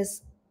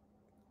this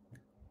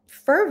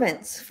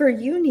fervence for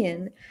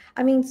union.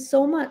 I mean,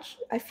 so much.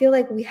 I feel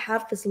like we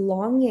have this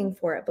longing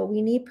for it, but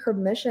we need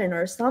permission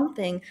or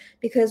something,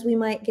 because we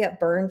might get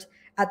burned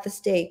at the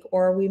stake,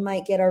 or we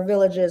might get our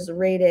villages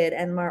raided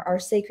and our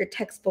sacred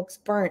textbooks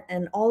burnt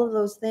and all of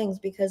those things,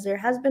 because there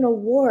has been a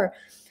war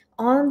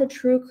on the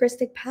true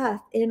Christic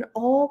path in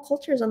all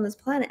cultures on this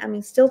planet. I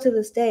mean, still to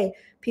this day,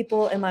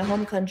 people in my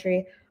home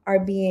country are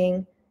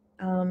being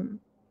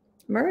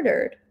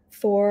murdered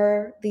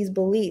for these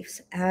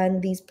beliefs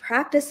and these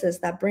practices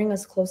that bring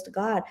us close to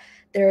God.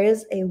 There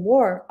is a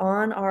war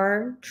on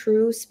our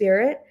true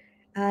spirit,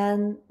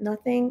 and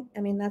nothing, I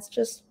mean, that's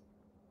just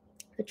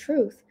the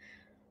truth,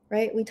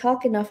 right? We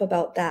talk enough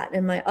about that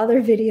in my other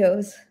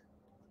videos,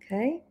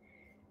 okay?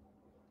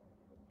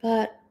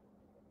 But,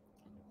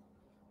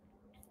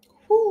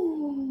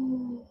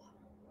 whew.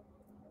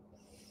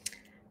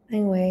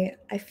 Anyway,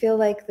 I feel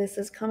like this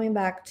is coming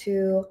back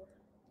to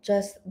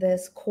just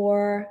this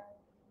core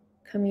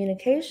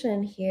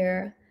communication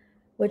here,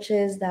 which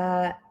is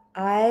that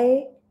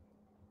I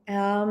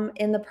am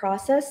in the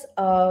process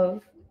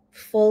of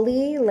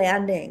fully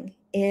landing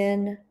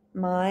in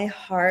my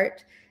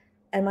heart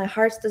and my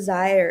heart's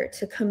desire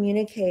to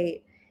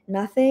communicate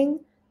nothing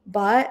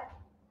but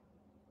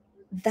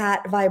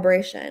that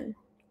vibration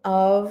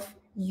of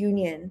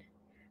union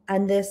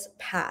and this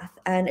path.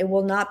 And it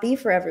will not be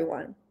for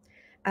everyone.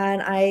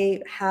 And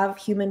I have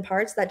human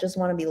parts that just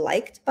want to be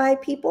liked by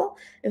people.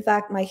 In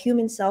fact, my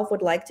human self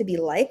would like to be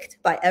liked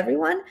by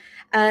everyone,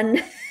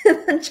 and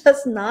that's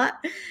just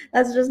not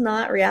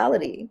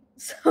reality.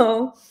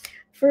 So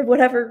for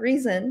whatever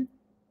reason,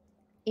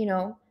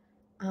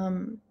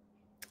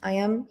 I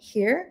am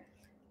here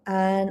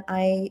and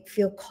I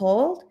feel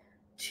called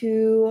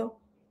to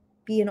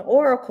be an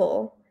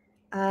oracle.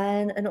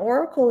 And an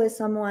oracle is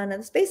someone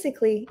that's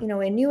basically,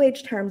 in New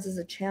Age terms, is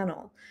a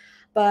channel.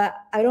 But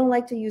I don't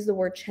like to use the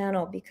word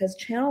channel, because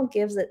channel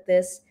gives it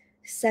this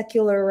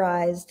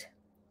secularized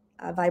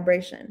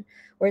vibration,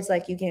 where it's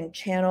like you can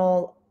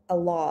channel a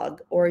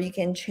log, or you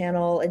can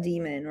channel a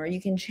demon, or you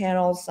can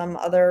channel some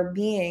other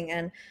being.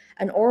 And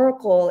an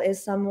oracle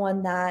is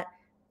someone that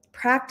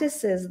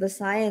practices the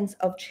science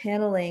of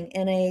channeling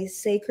in a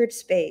sacred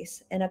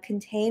space, in a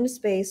contained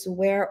space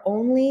where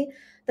only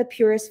the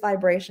purest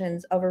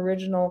vibrations of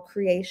original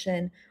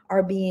creation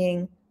are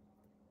being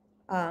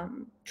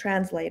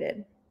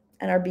translated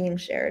and are being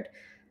shared.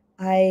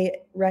 I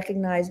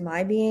recognize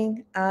my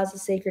being as a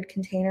sacred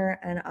container,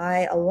 and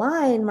I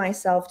align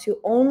myself to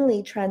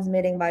only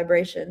transmitting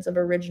vibrations of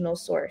original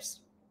source.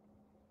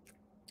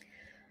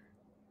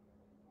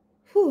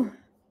 Whew.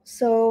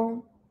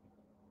 So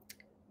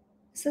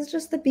this is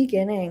just the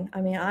beginning.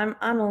 I mean, I'm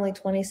only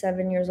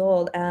 27 years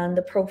old, and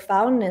the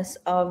profoundness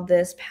of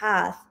this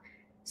path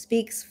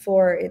speaks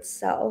for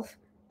itself.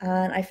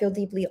 And I feel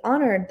deeply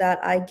honored that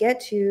I get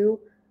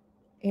to,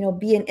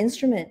 be an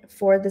instrument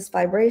for this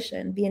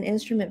vibration, be an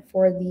instrument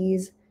for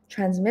these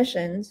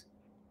transmissions,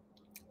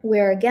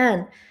 where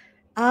again,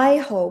 I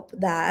hope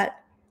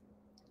that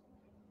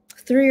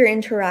through your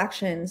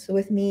interactions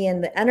with me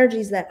and the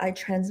energies that I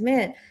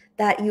transmit,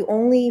 that you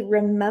only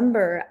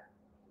remember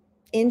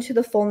into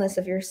the fullness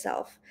of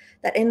yourself,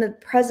 that in the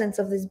presence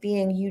of this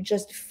being, you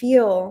just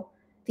feel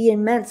the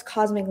immense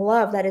cosmic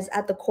love that is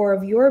at the core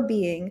of your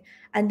being,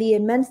 and the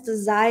immense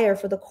desire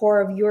for the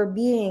core of your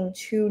being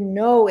to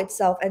know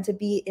itself and to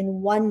be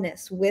in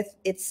oneness with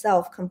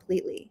itself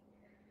completely.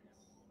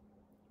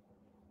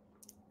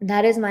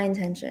 That is my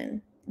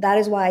intention. That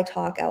is why I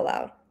talk out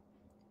loud.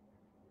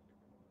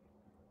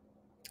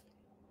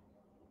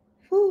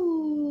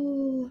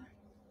 Whew.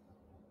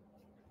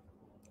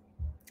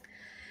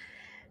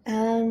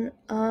 And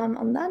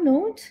on that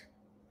note,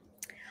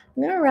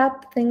 I'm gonna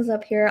wrap things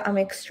up here. I'm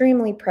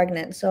extremely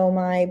pregnant, so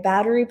my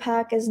battery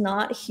pack is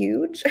not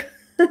huge.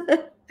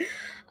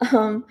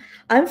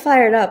 I'm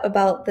fired up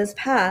about this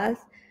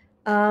path.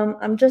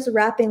 I'm just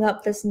wrapping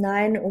up this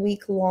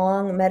 9-week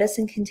long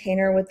medicine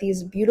container with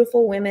these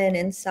beautiful women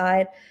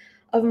inside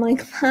of my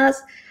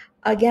class.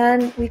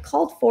 Again, we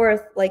called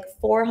forth like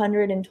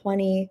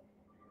 420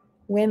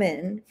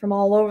 women from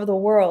all over the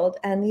world,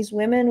 and these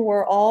women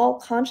were all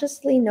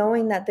consciously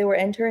knowing that they were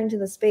entering into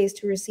the space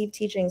to receive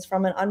teachings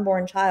from an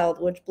unborn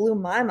child, which blew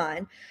my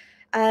mind.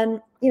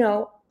 And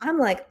I'm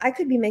like, I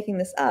could be making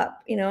this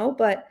up,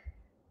 but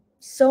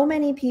so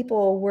many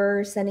people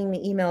were sending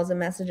me emails and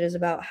messages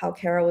about how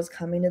Cara was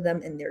coming to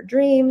them in their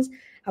dreams,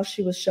 how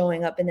she was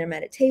showing up in their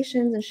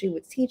meditations, and she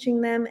was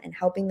teaching them and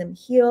helping them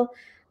heal.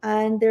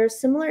 And there's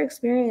similar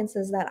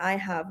experiences that I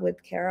have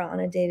with Cara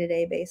on a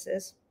day-to-day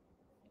basis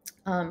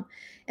in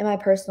my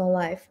personal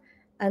life.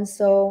 And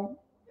so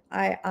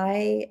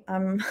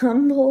I'm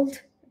humbled.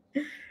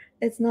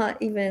 It's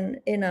not even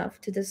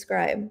enough to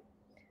describe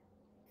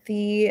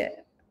the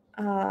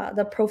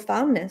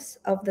profoundness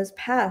of this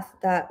path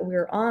that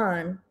we're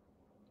on.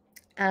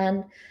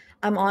 And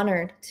I'm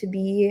honored to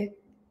be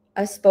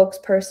a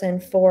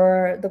spokesperson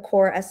for the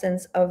core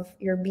essence of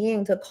your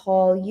being, to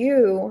call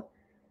you,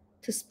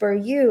 to spur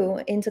you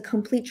into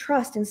complete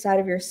trust inside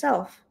of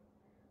yourself.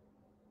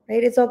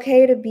 Right? It's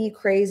okay to be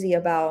crazy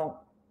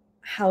about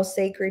how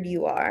sacred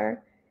you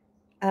are.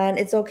 And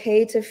it's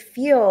okay to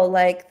feel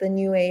like the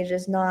new age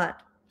is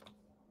not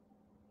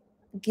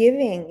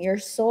giving your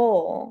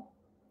soul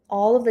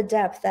all of the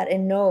depth that it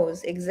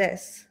knows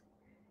exists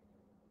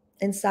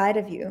inside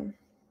of you.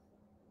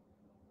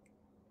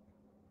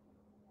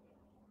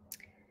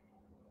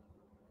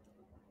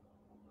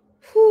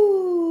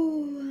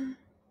 Whew.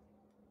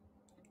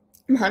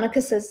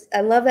 Monica says,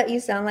 I love that you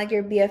sound like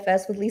your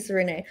BFS with Lisa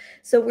Renee.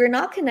 So we're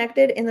not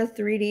connected in the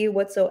 3D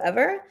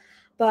whatsoever,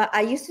 but I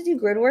used to do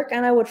grid work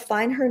and I would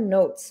find her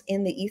notes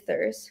in the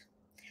ethers.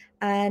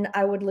 And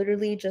I would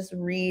literally just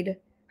read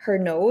her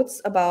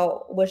notes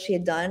about what she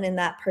had done in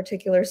that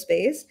particular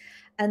space.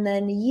 And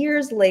then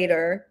years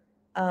later,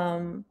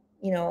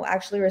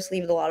 actually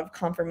received a lot of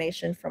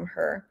confirmation from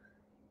her.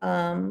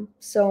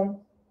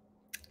 So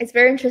it's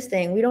very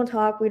interesting. We don't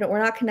talk, we're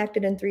not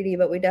connected in 3D,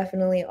 but we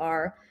definitely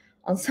are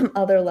on some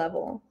other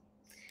level.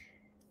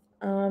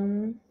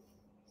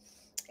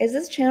 Is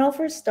this channel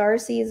for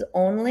starseeds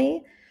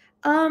only?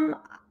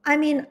 I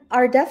mean,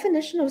 our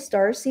definition of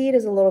starseed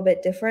is a little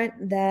bit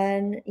different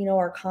than,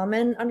 our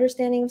common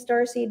understanding of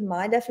starseed.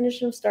 My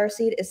definition of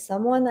starseed is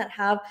someone that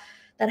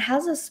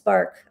has a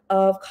spark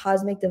of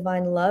cosmic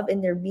divine love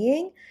in their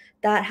being,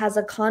 that has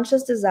a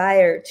conscious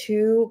desire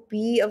to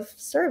be of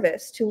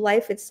service to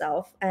life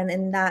itself. And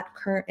in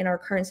our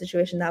current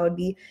situation, that would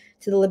be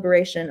to the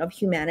liberation of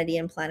humanity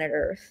and planet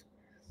Earth,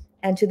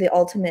 and to the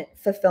ultimate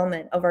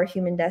fulfillment of our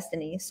human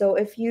destiny. So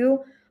if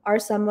you are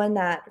someone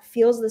that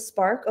feels the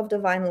spark of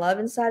divine love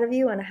inside of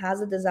you and has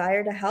a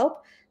desire to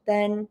help,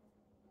 then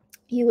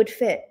you would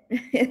fit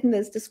in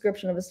this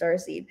description of a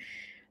starseed.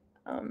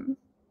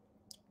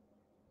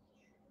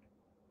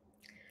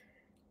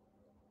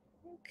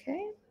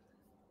 Okay.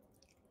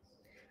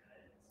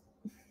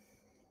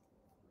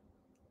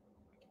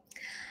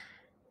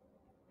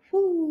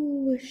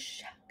 Whoo,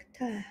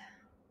 Shakta.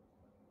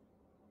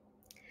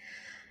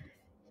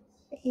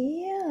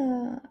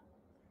 Yeah.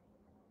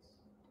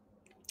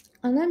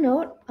 On that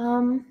note,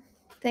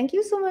 thank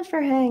you so much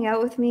for hanging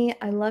out with me.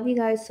 I love you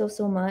guys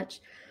so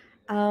much.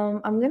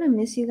 I'm gonna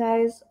miss you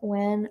guys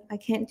when I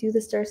can't do the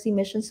Starseed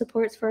mission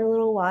supports for a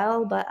little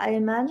while, but I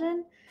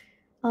imagine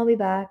I'll be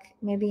back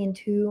maybe in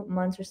 2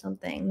 months or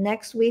something.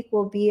 Next week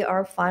will be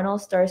our final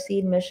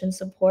Starseed mission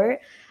support.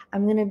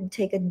 I'm gonna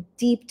take a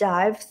deep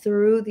dive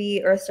through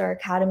the EarthStar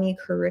Academy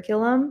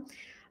curriculum.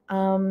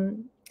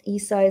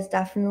 ESA is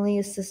definitely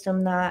a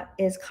system that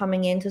is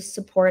coming in to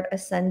support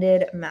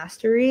ascended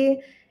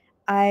mastery.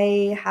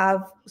 I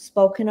have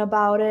spoken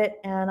about it,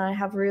 and I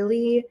have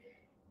really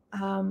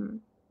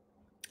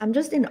I'm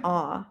just in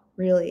awe,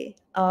 really,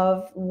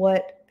 of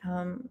what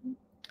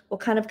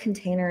kind of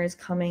container is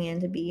coming in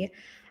to be.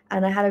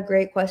 And I had a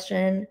great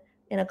question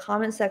in a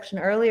comment section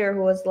earlier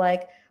who was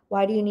like,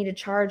 why do you need to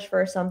charge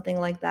for something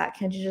like that?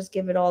 Can't you just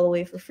give it all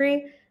away for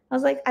free? I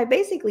was like, I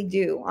basically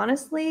do.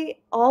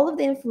 Honestly, all of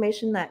the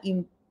information that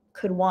you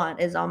could want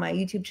is on my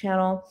YouTube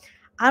channel.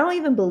 I don't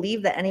even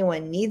believe that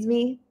anyone needs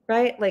me,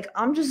 right? Like,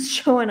 I'm just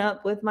showing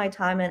up with my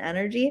time and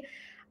energy.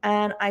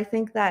 And I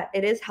think that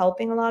it is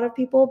helping a lot of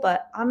people,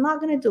 but I'm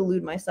not going to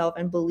delude myself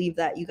and believe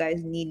that you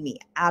guys need me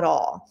at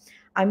all.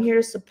 I'm here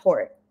to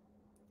support.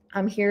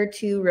 I'm here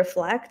to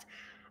reflect.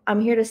 I'm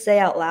here to say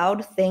out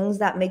loud things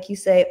that make you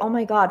say, "Oh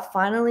my God,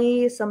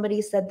 finally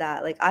somebody said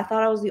that." Like, I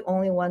thought I was the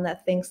only one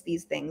that thinks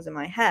these things in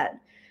my head.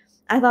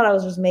 I thought I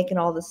was just making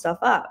all this stuff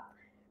up,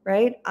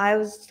 right? I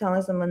was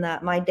telling someone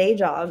that my day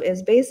job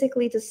is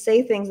basically to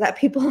say things that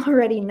people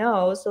already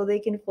know so they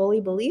can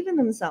fully believe in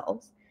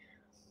themselves,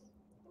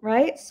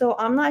 right? So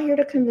I'm not here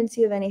to convince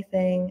you of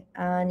anything,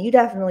 and you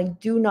definitely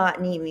do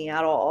not need me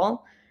at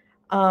all.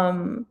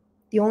 Um,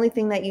 the only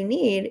thing that you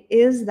need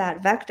is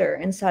that vector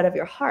inside of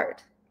your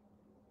heart,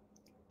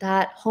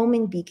 that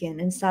homing beacon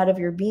inside of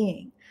your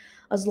being.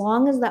 As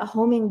long as that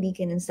homing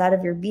beacon inside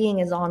of your being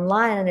is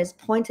online and is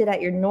pointed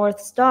at your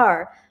North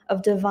Star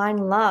of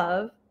divine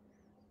love,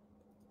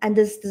 and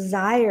this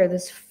desire,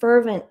 this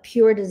fervent,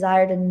 pure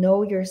desire to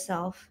know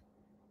yourself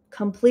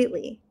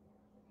completely.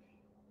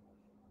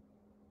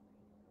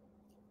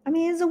 I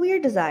mean, it's a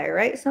weird desire,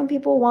 right? Some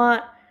people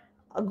want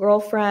a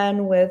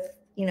girlfriend with,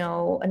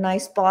 a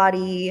nice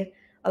body.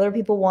 Other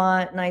people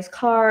want nice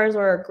cars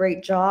or a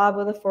great job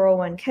with a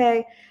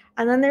 401k.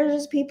 And then there's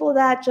just people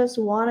that just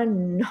want to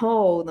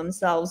know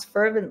themselves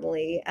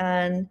fervently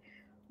and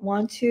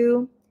want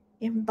to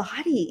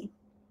embody.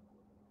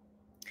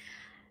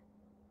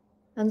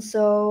 And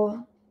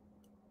so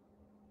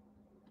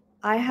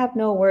I have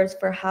no words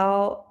for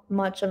how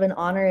much of an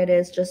honor it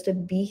is just to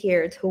be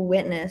here to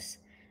witness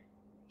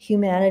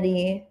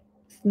humanity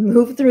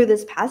move through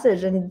this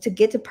passage and to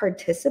get to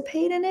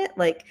participate in it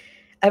like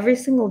every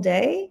single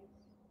day.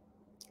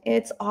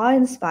 It's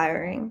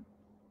awe-inspiring.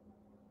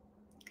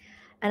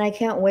 And I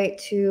can't wait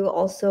to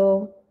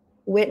also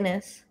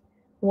witness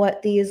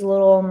what these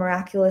little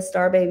miraculous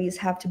star babies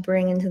have to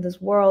bring into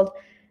this world.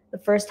 The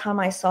first time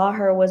I saw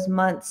her was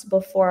months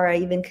before I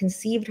even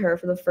conceived her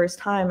for the first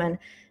time. And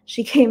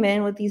she came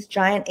in with these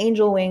giant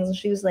angel wings and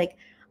she was like,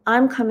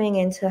 "I'm coming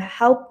in to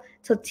help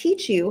to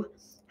teach you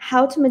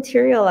how to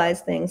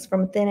materialize things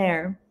from thin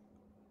air."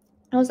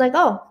 I was like,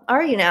 "Oh,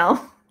 are you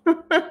now?"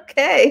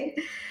 Okay.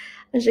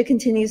 And she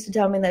continues to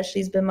tell me that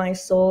she's been my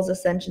soul's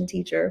ascension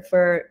teacher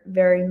for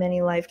very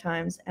many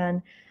lifetimes.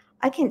 And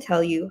I can't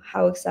tell you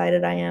how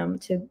excited I am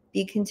to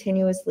be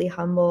continuously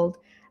humbled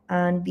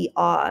and be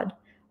awed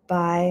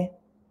by,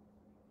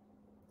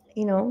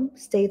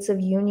 states of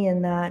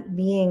union that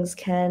beings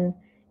can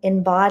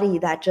embody,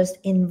 that just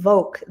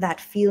invoke that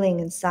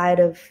feeling inside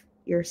of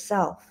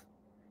yourself.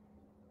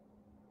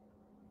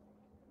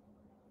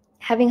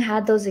 Having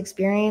had those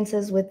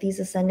experiences with these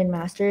ascended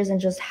masters and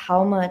just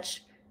how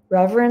much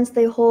reverence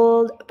they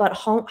hold, but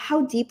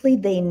how deeply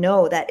they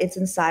know that it's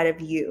inside of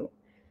you.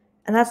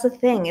 And that's the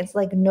thing. It's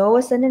like no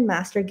ascended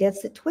master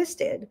gets it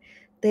twisted.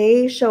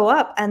 They show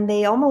up and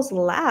they almost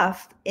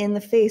laugh in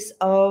the face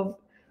of,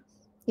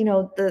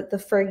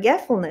 the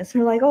forgetfulness.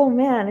 They're like, "Oh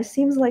man, it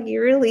seems like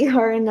you really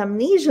are in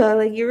amnesia.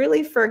 Like you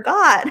really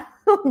forgot."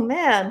 Oh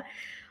man,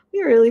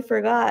 you really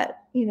forgot,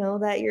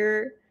 that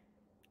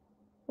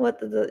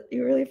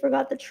you really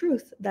forgot the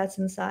truth that's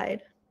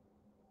inside.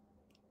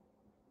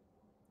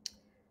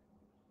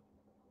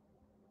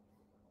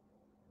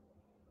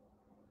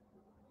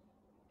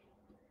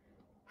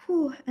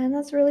 Whew, and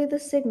that's really the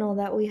signal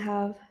that we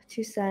have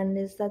to send,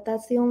 is that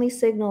that's the only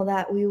signal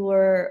that we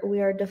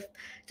are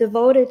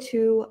devoted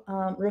to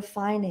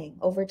refining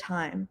over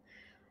time.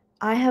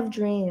 I have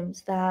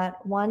dreams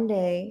that one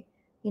day,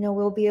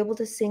 we'll be able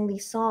to sing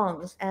these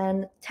songs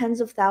and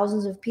tens of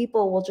thousands of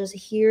people will just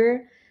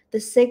hear the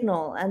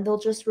signal and they'll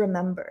just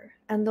remember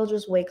and they'll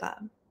just wake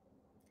up.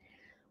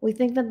 We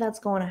think that that's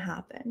going to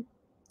happen.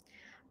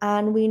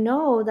 And we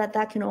know that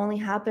that can only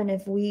happen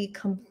if we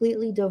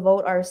completely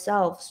devote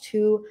ourselves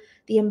to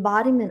the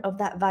embodiment of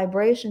that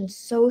vibration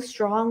so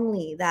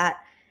strongly that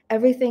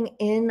everything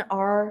in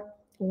our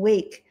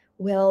wake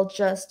will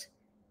just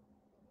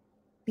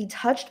be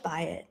touched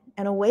by it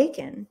and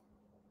awaken.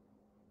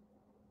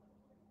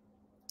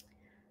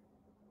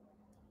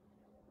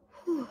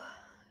 Whew.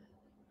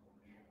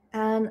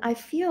 And I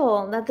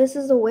feel that this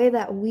is a way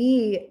that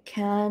we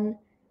can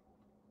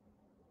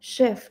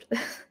shift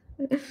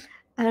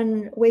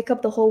and wake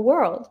up the whole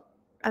world.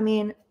 I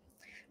mean,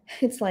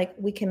 it's like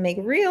we can make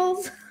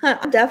reels.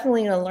 I'm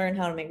definitely gonna learn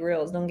how to make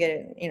reels. Don't get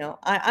it,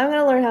 I'm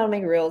gonna learn how to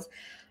make reels,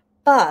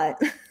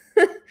 but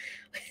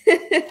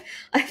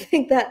I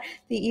think that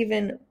the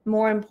even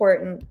more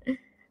important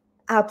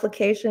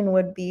application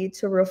would be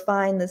to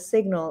refine the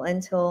signal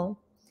until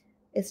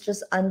it's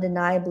just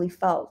undeniably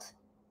felt.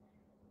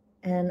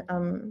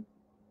 And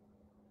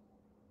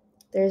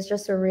there's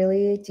just a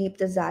really deep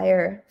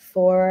desire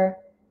for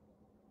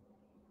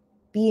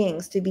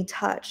beings to be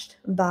touched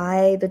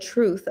by the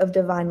truth of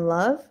divine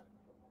love.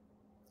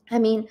 I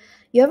mean,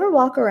 you ever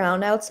walk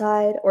around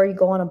outside or you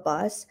go on a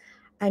bus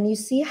and you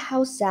see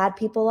how sad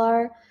people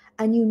are,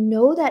 and you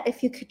know that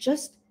if you could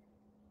just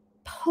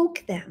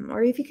poke them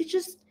or if you could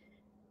just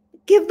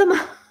give them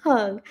a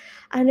hug,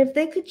 and if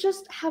they could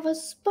just have a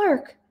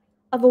spark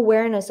of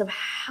awareness of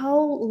how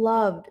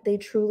loved they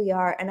truly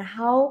are and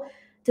how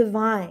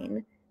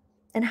divine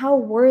and how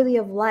worthy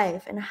of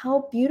life and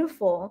how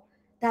beautiful,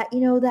 that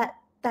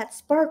that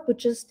spark would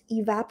just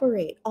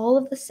evaporate all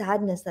of the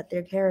sadness that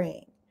they're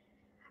carrying.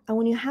 And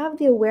when you have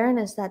the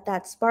awareness that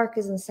that spark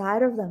is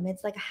inside of them,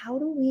 it's like, how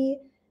do we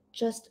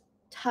just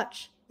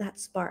touch that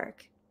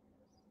spark?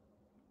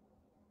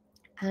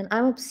 And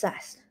I'm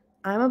obsessed.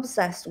 I'm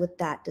obsessed with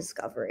that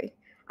discovery.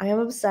 I am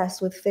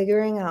obsessed with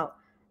figuring out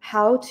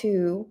how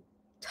to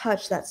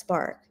touch that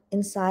spark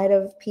inside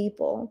of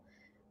people,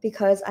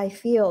 because I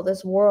feel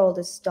this world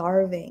is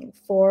starving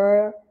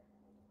for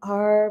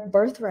our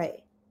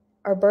birthright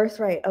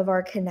of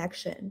our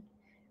connection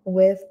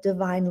with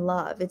divine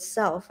love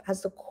itself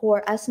as the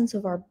core essence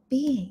of our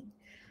being.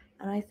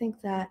 And I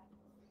think that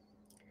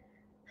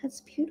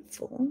that's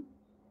beautiful.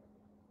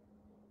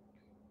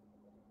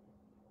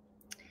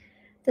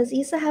 Does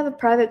Issa have a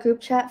private group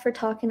chat for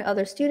talking to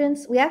other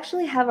students? We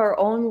actually have our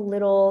own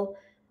little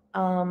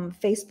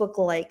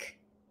Facebook-like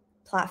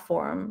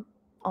platform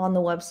on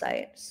the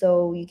website.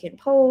 So you can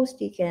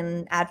post, you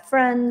can add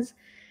friends,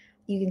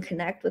 you can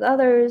connect with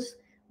others.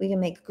 We can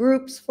make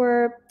groups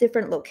for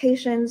different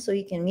locations so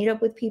you can meet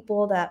up with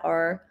people that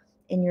are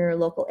in your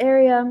local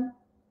area.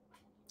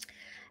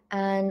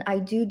 And I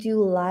do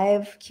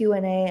live Q&A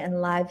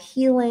and live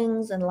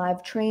healings and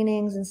live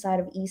trainings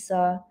inside of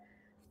Issa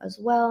as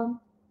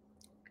well.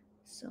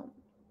 So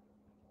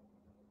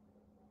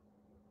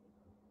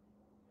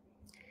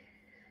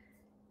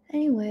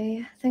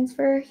anyway, thanks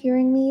for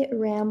hearing me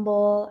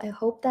ramble. I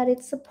hope that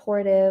it's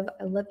supportive.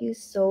 I love you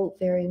so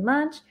very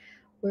much.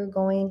 We're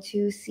going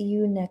to see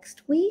you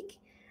next week.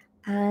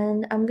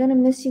 And I'm going to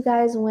miss you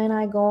guys when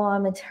I go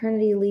on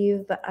maternity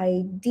leave, but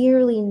I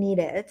dearly need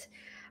it.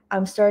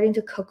 I'm starting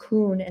to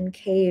cocoon and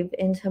cave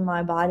into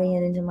my body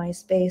and into my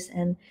space,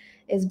 and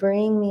it's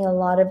bringing me a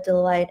lot of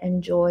delight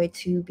and joy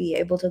to be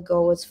able to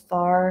go as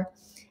far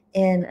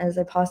in as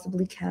I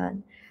possibly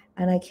can.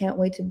 And I can't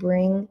wait to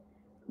bring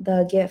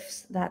the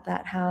gifts that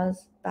that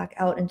has back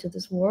out into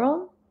this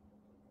world.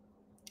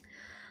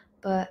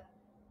 But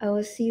I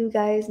will see you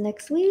guys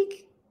next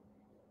week.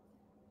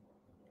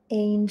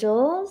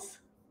 Angels.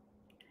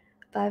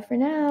 Bye for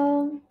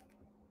now.